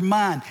over your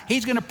mind.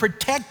 He's going to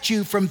protect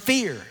you from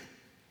fear.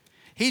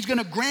 He's going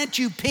to grant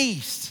you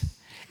peace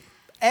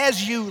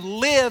as you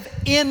live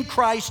in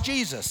Christ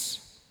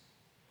Jesus.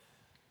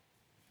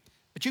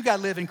 But you got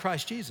to live in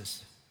Christ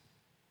Jesus.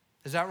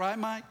 Is that right,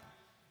 Mike?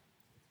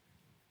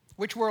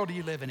 Which world are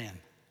you living in?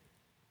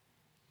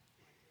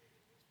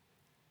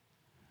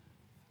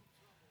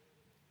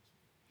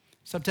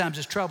 Sometimes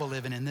it's trouble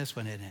living in this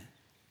one, isn't it?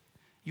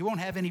 You won't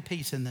have any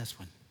peace in this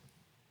one.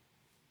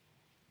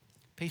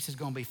 Peace is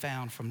going to be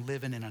found from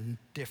living in a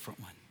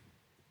different one.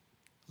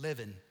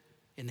 Living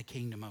in the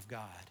kingdom of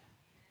God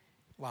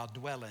while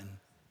dwelling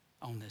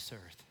on this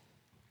earth.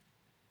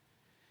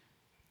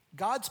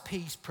 God's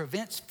peace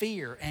prevents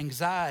fear,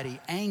 anxiety,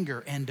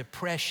 anger, and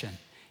depression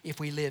if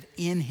we live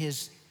in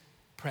his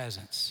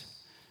presence.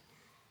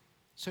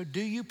 So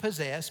do you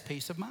possess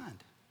peace of mind?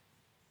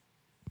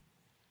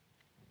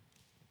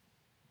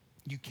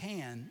 You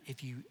can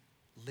if you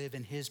live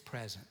in his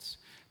presence.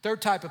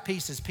 Third type of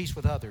peace is peace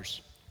with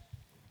others.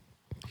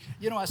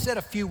 You know, I said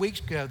a few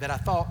weeks ago that I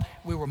thought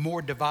we were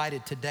more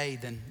divided today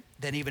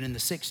than even in the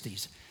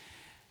 60s.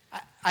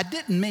 I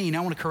didn't mean,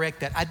 I want to correct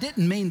that, I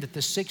didn't mean that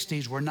the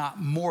 60s were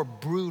not more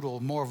brutal,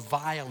 more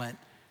violent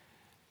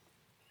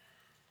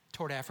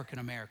toward African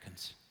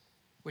Americans,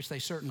 which they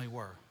certainly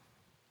were.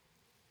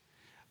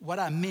 What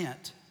I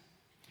meant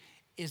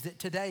is that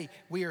today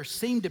we are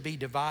seen to be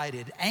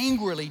divided,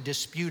 angrily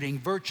disputing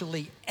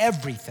virtually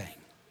everything.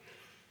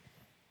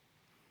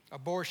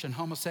 Abortion,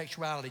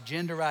 homosexuality,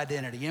 gender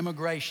identity,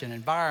 immigration,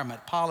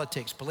 environment,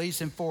 politics,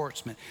 police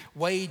enforcement,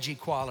 wage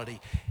equality,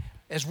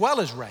 as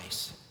well as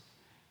race,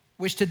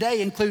 which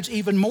today includes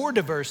even more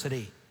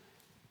diversity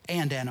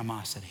and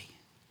animosity.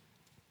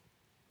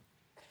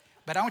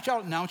 But I want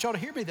y'all to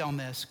hear me on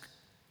this.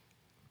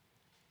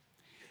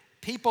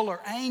 People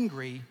are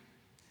angry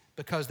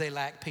because they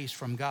lack peace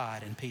from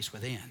God and peace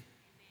within.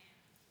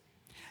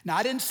 Now,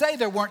 I didn't say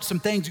there weren't some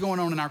things going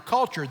on in our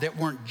culture that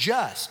weren't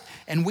just,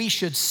 and we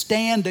should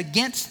stand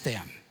against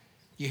them.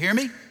 You hear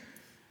me?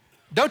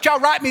 Don't y'all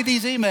write me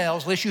these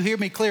emails unless you hear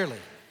me clearly.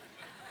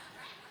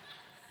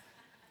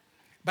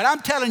 But I'm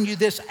telling you,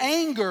 this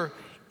anger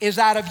is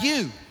out of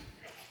you.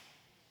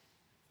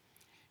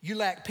 You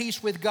lack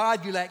peace with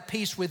God, you lack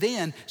peace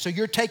within, so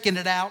you're taking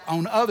it out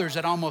on others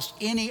at almost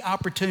any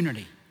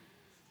opportunity.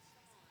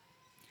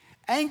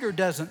 Anger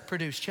doesn't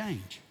produce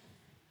change.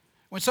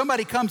 When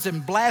somebody comes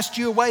and blasts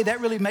you away,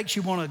 that really makes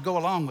you want to go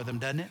along with them,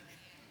 doesn't it?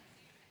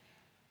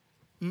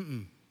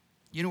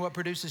 You know what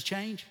produces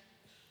change?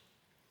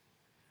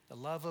 The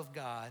love of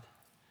God,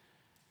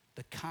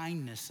 the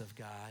kindness of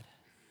God.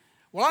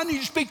 Well, I need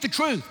to speak the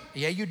truth.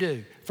 Yeah, you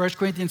do. 1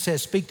 Corinthians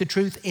says, speak the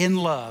truth in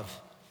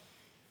love.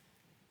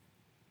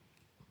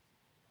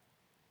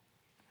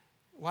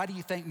 Why do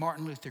you think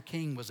Martin Luther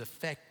King was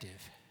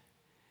effective?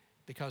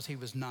 Because he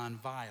was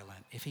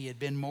nonviolent. If he had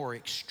been more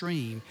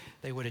extreme,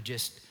 they would have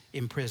just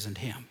imprisoned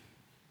him.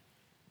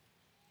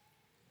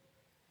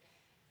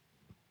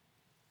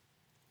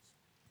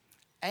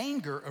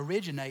 Anger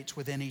originates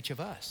within each of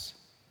us.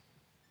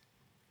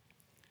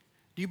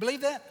 Do you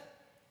believe that?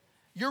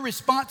 Your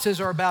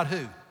responses are about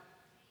who?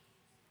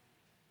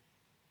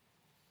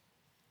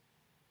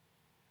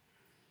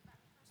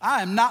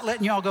 I am not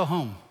letting y'all go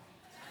home.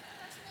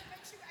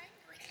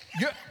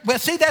 Well,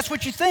 see, that's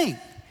what you think.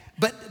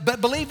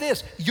 But believe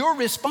this, your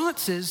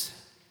responses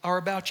are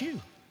about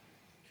you.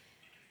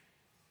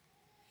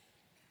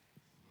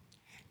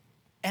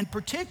 And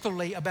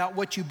particularly about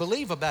what you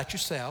believe about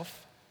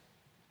yourself,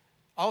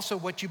 also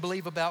what you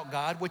believe about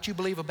God, what you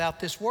believe about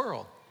this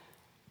world.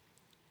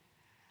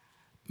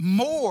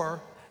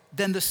 More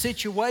than the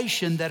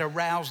situation that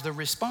aroused the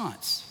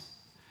response.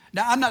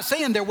 Now, I'm not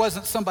saying there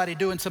wasn't somebody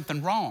doing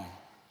something wrong,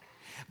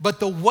 but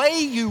the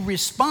way you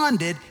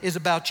responded is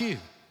about you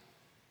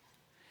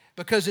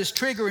because it's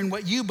triggering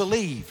what you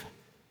believe.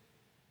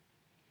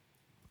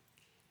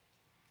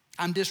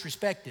 I'm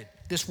disrespected.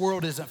 This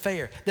world isn't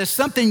fair. There's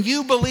something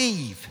you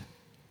believe,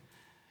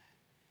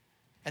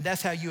 and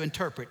that's how you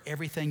interpret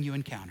everything you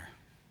encounter.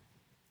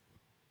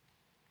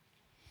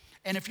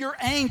 And if you're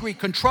angry,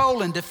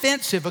 controlling,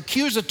 defensive,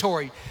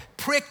 accusatory,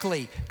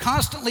 prickly,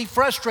 constantly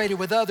frustrated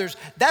with others,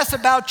 that's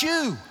about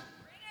you.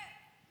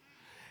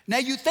 Now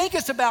you think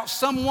it's about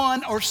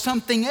someone or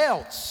something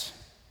else,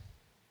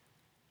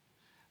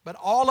 but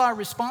all our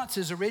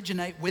responses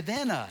originate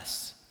within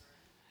us,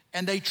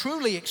 and they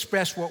truly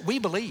express what we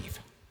believe.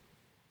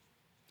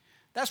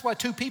 That's why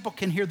two people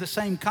can hear the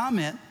same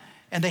comment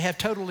and they have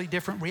totally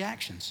different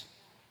reactions.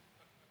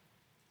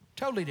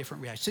 Totally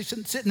different reactions.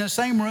 Sit in the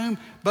same room,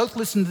 both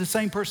listen to the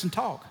same person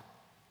talk.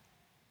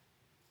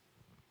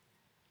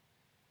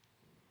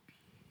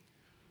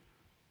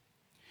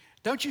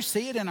 Don't you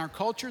see it in our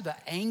culture, the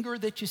anger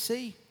that you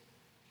see?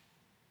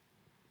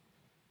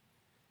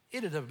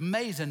 It is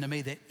amazing to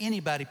me that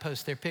anybody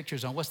posts their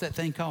pictures on, what's that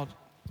thing called?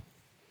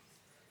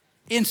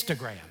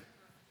 Instagram.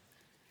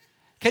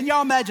 Can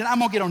y'all imagine? I'm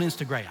gonna get on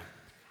Instagram.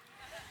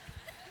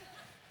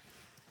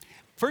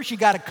 First, you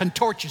got to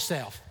contort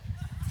yourself.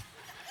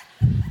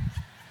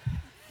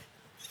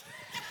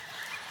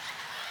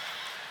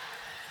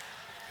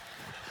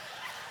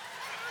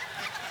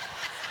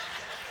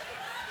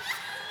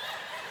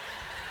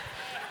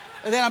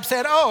 And then I'm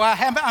saying,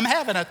 I'm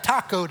having a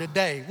taco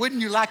today.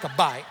 Wouldn't you like a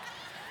bite?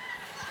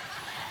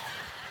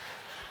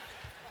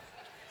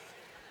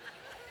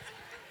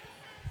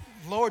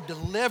 Lord,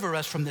 deliver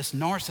us from this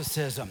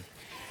narcissism.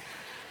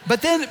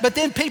 But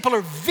then people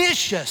are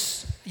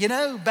vicious,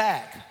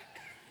 back.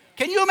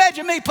 Can you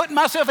imagine me putting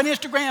myself on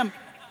Instagram?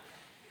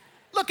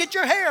 Look at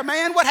your hair,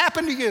 man. What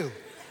happened to you?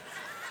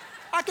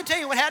 I can tell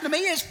you what happened to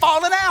me. It's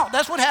falling out.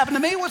 That's what happened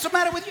to me. What's the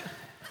matter with you?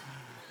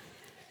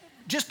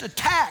 Just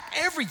attack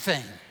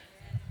everything.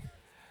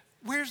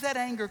 Where's that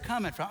anger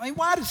coming from? I mean,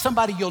 why does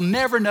somebody you'll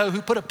never know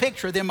who put a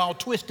picture of them all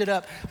twisted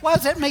up, why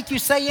does that make you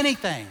say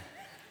anything?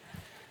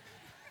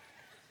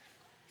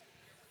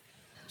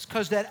 It's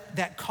because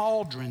that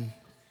cauldron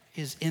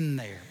is in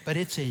there, but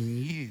it's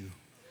in you.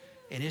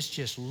 And it's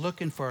just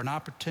looking for an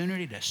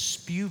opportunity to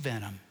spew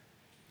venom.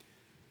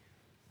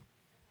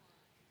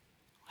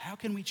 How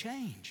can we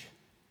change?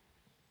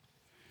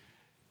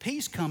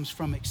 Peace comes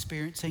from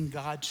experiencing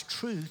God's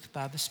truth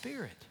by the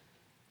Spirit.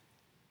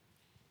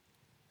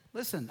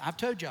 Listen, I've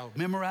told y'all,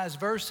 memorize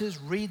verses,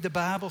 read the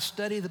Bible,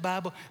 study the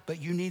Bible,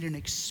 but you need an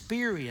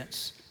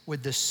experience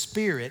with the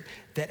Spirit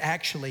that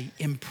actually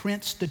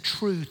imprints the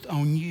truth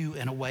on you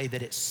in a way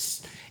that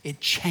it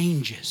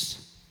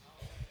changes.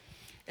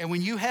 And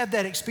when you have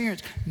that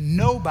experience,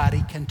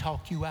 nobody can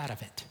talk you out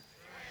of it.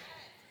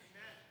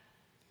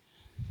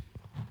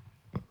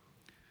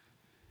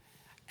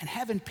 And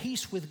having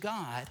peace with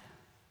God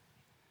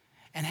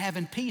and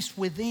having peace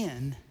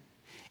within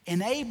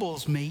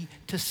enables me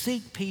to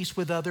seek peace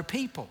with other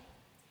people.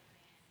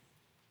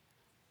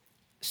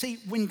 See,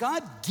 when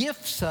God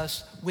gifts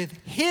us with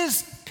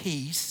His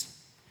peace,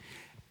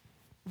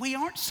 we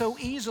aren't so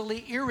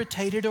easily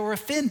irritated or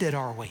offended,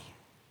 are we?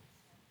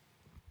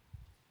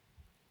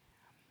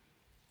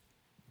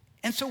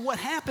 And so what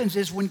happens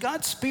is when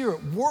God's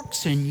Spirit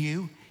works in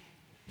you,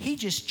 He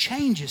just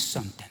changes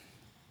something.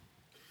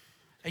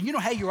 And you know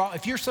how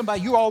if you're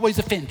somebody, you're always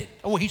offended.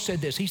 Oh, he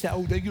said this. He said,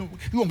 you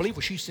won't believe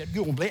what she said.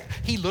 You won't believe it.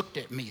 He looked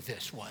at me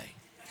this way.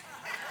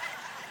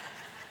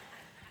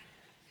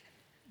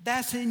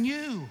 That's in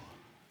you.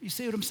 You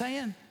see what I'm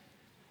saying?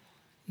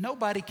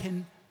 Nobody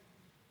can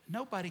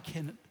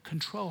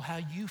control how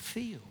you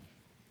feel.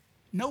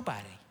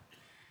 Nobody.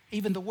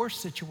 Even the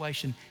worst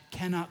situation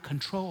cannot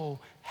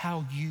control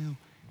how you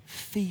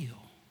feel.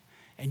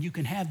 And you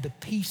can have the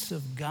peace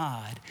of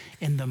God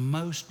in the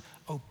most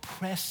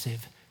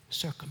oppressive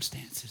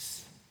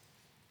circumstances.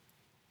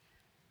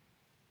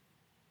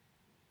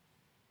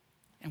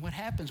 And what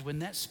happens when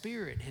that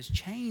Spirit has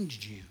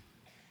changed you,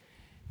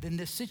 then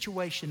this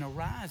situation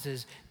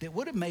arises that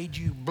would have made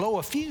you blow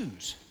a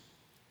fuse.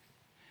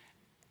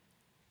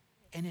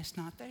 And it's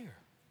not there.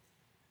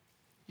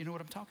 You know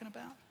what I'm talking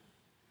about?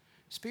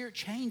 Spirit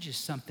changes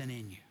something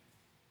in you.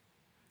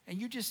 And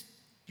you're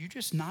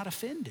just not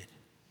offended.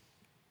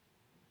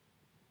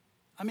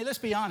 I mean, let's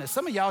be honest.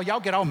 Some of y'all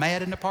get all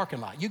mad in the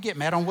parking lot. You get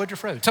mad on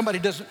Woodruff Road. Somebody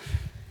doesn't,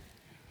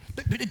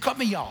 they cut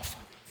me off.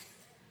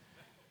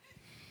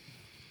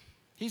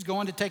 He's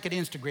going to take an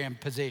Instagram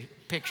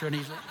picture and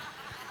he's like,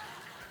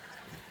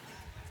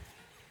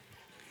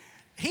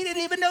 he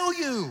didn't even know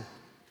you.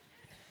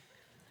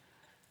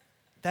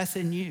 That's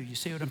in you. You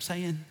see what I'm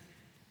saying?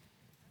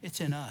 It's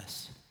in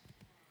us.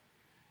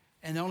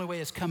 And the only way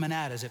it's coming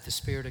out is if the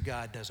Spirit of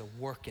God does a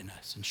work in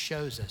us and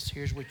shows us,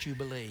 here's what you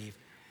believe,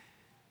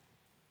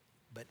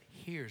 but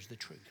here's the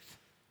truth.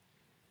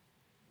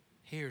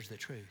 Here's the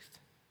truth.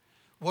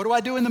 What do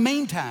I do in the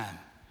meantime?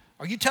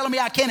 Are you telling me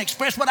I can't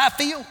express what I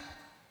feel?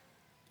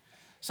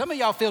 Some of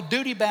y'all feel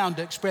duty-bound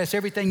to express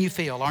everything you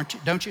feel, aren't you?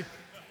 Don't you?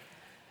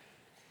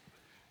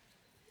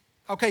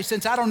 Okay,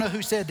 since I don't know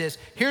who said this,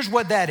 here's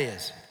what that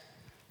is.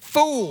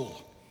 Fool.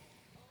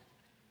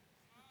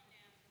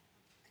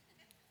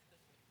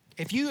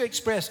 If you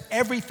express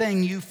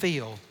everything you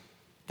feel,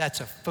 that's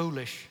a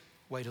foolish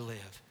way to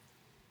live.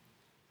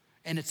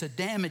 And it's a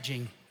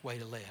damaging way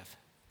to live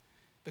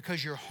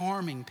because you're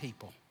harming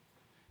people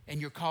and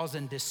you're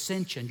causing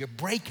dissension. You're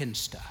breaking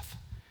stuff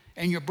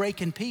and you're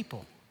breaking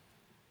people.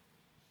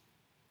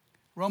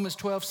 Romans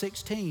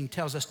 12:16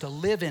 tells us to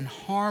live in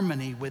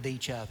harmony with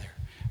each other.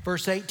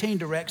 Verse 18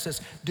 directs us,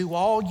 do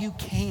all you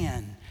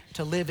can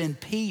to live in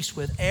peace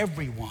with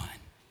everyone.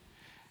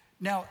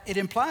 Now, it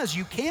implies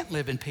you can't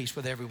live in peace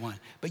with everyone,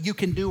 but you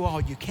can do all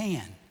you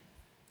can.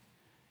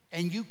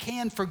 And you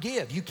can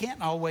forgive. You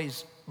can't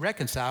always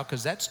reconcile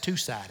because that's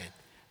two-sided,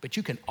 but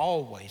you can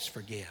always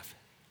forgive.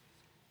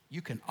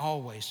 You can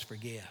always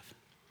forgive.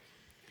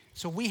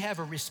 So we have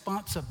a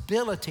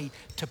responsibility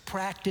to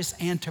practice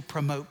and to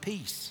promote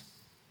peace.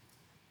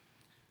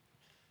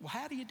 Well,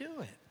 how do you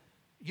do it?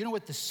 You know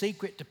what the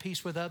secret to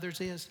peace with others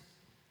is?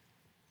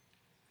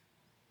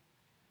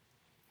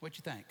 What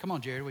you think? Come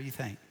on, Jared, what do you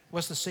think?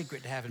 What's the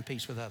secret to having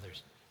peace with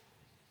others?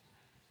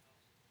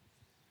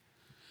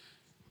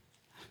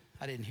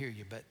 I didn't hear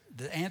you, but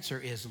the answer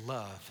is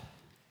love.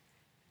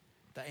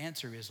 The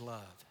answer is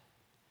love.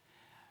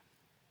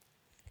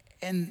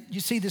 And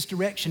you see this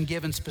direction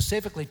given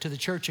specifically to the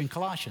church in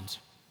Colossians.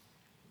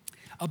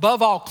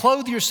 Above all,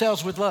 clothe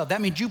yourselves with love.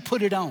 That means you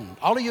put it on.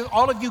 All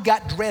of you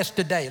got dressed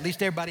today, at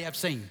least everybody I've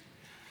seen.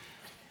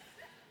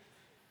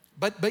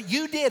 But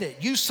you did it.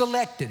 You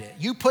selected it.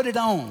 You put it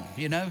on,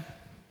 you know,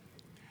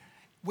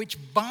 which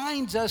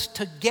binds us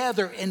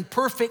together in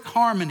perfect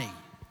harmony.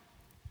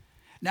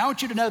 Now, I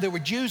want you to know there were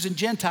Jews and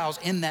Gentiles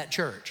in that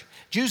church.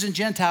 Jews and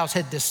Gentiles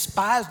had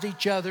despised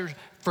each other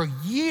for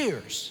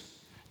years.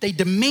 They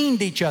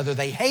demeaned each other.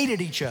 They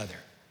hated each other.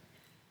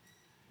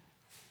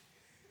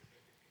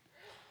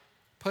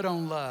 Put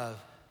on love,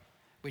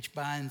 which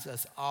binds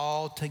us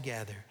all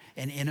together,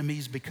 and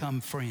enemies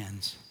become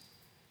friends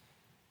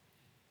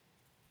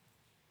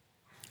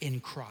in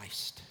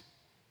Christ.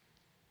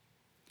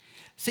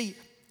 See,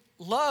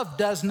 love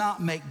does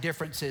not make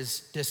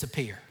differences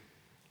disappear.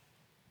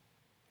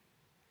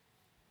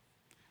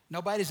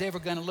 Nobody's ever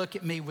going to look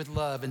at me with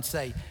love and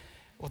say,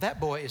 well,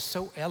 that boy is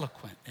so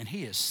eloquent and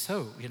he is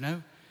so, you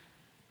know,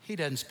 he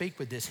doesn't speak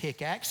with this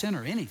hick accent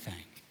or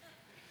anything.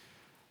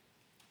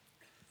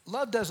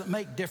 Love doesn't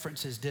make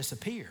differences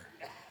disappear.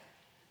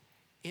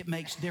 It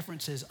makes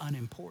differences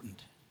unimportant.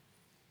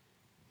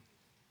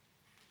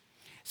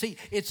 See,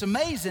 it's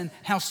amazing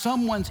how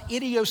someone's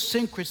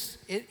idiosyncrasies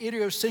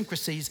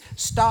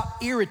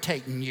stop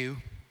irritating you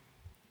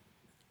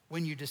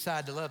when you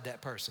decide to love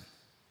that person.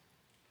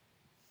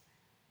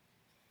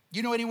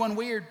 You know anyone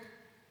weird?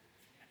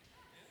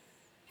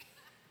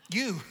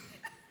 You.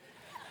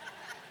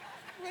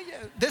 Well, yeah,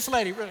 this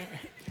lady, really.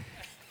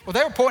 Well,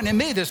 they were pointing at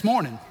me this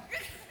morning.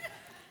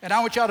 And I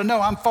want y'all to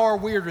know I'm far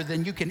weirder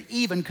than you can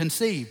even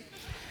conceive.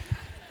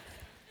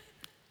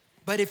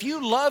 But if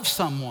you love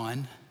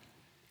someone,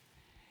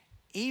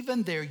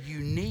 even their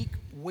unique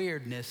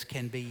weirdness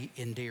can be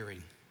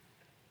endearing.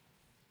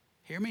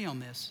 Hear me on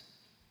this.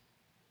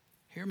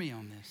 Hear me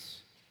on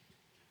this.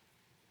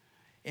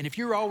 And if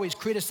you're always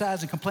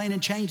criticizing, complaining,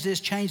 change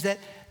this, change that,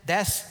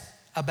 that's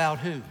about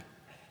who?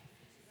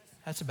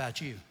 That's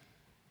about you.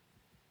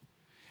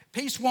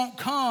 Peace won't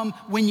come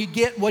when you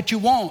get what you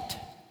want.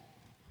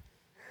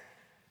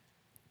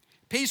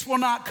 Peace will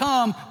not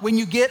come when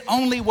you get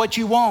only what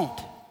you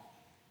want.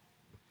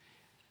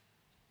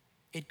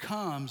 It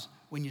comes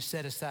when you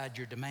set aside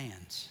your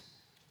demands,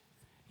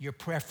 your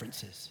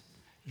preferences,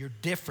 your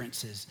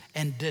differences,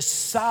 and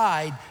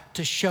decide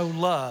to show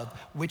love,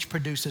 which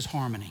produces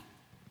harmony.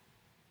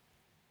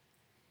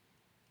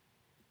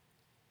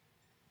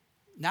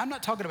 Now, I'm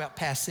not talking about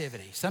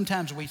passivity.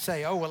 Sometimes we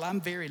say, oh, well,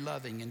 I'm very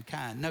loving and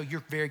kind. No,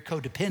 you're very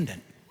codependent.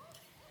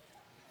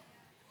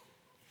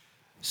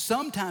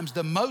 Sometimes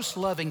the most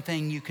loving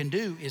thing you can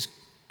do is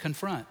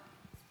confront.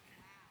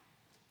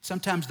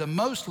 Sometimes the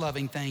most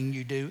loving thing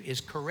you do is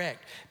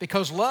correct.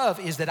 Because love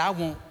is that I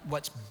want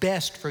what's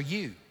best for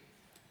you.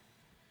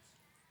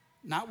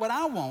 Not what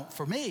I want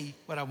for me,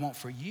 what I want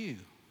for you.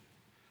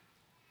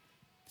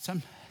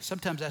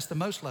 Sometimes that's the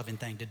most loving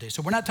thing to do.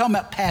 So we're not talking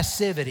about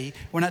passivity.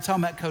 We're not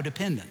talking about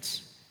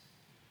codependence.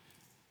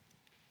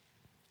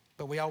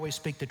 but we always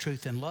speak the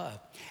truth in love.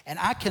 And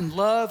I can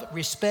love,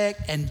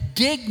 respect, and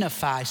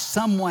dignify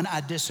someone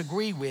I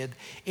disagree with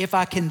if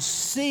I can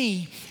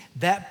see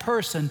that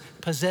person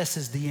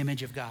possesses the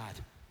image of God.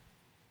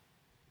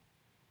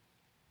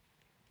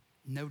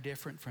 No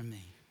different from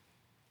me.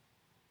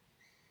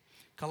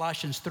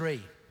 Colossians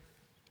 3.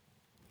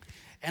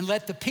 And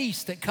let the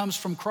peace that comes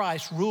from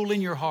Christ rule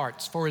in your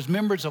hearts. For as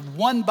members of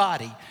one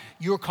body,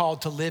 you're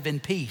called to live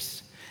in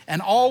peace.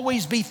 And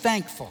always be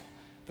thankful,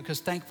 because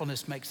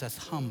thankfulness makes us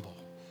humble.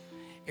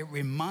 It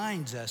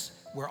reminds us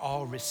we're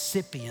all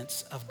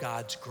recipients of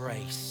God's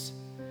grace.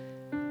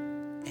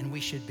 And we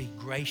should be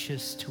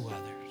gracious to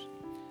others.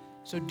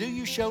 So do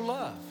you show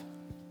love?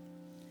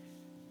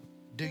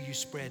 Do you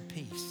spread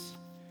peace?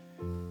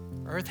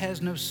 Earth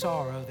has no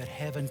sorrow that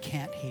heaven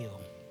can't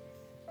heal.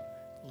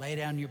 Lay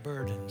down your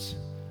burdens.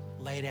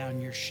 Lay down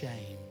your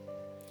shame.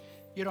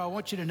 You know, I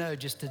want you to know,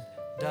 just to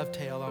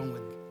dovetail on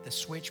with the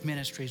Switch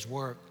Ministries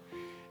work,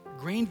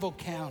 Greenville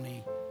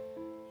County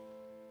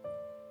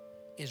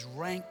is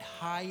ranked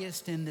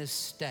highest in this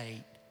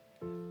state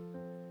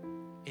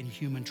in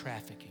human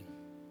trafficking.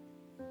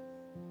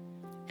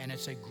 And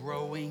it's a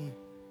growing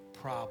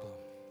problem.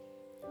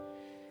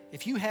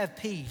 If you have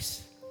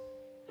peace,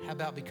 how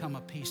about become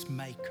a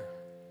peacemaker?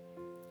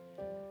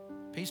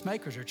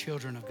 Peacemakers are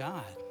children of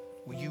God.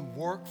 Will you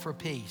work for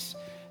peace?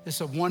 This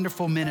is a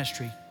wonderful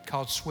ministry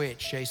called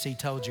Switch, JC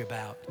told you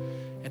about.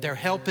 And they're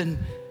helping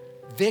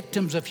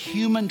victims of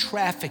human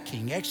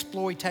trafficking,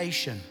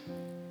 exploitation,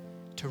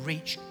 to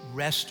reach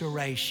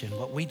restoration,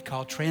 what we'd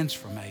call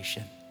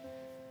transformation.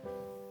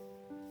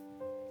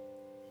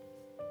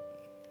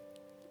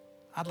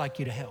 I'd like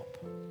you to help.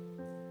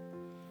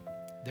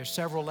 There's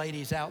several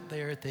ladies out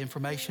there at the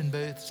information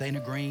booth.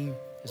 Zana Green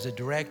is the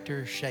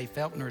director. Shay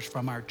Feltner is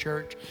from our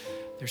church.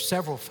 There's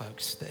several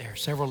folks there,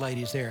 several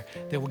ladies there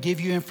that will give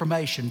you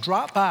information.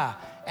 Drop by,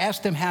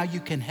 ask them how you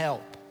can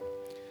help.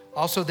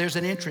 Also, there's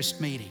an interest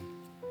meeting,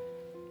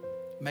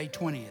 May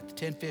 20th,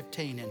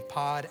 10:15 in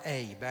Pod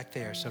A back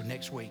there, so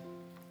next week.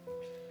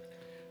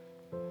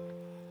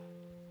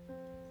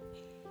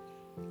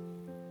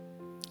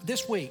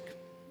 This week,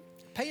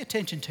 pay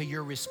attention to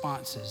your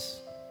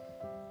responses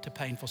to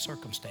painful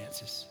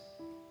circumstances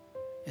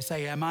and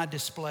say, am I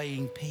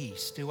displaying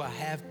peace? Do I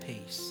have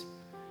peace?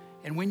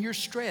 And when you're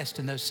stressed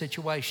in those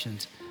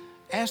situations,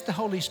 ask the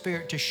Holy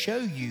Spirit to show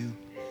you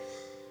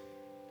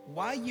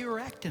why you're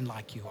acting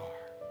like you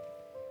are.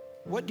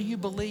 What do you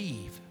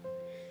believe?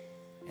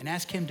 And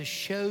ask Him to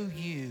show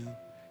you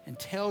and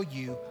tell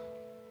you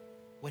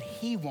what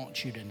He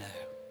wants you to know,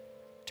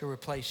 to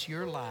replace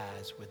your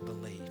lies with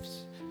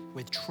beliefs,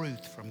 with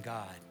truth from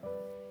God.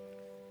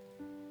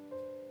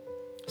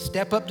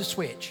 Step up to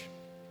Switch.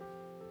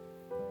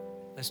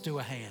 Let's do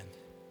a hand.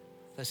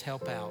 Let's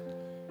help out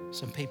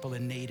some people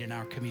in need in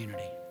our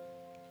community.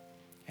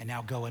 And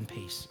now go in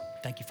peace.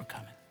 Thank you for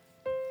coming.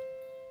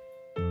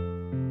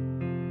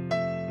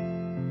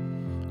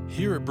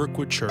 Here at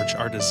Brookwood Church,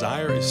 our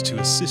desire is to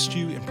assist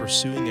you in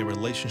pursuing a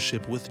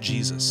relationship with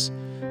Jesus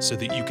so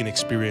that you can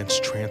experience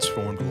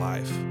transformed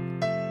life.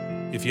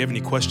 If you have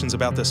any questions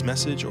about this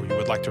message or you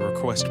would like to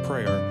request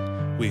prayer,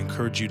 we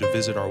encourage you to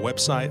visit our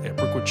website at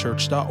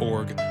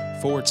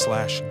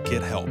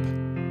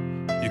brookwoodchurch.org/gethelp.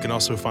 You can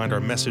also find our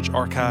message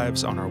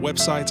archives on our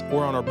website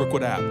or on our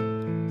Brookwood app.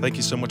 Thank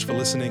you so much for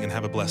listening and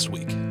have a blessed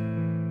week.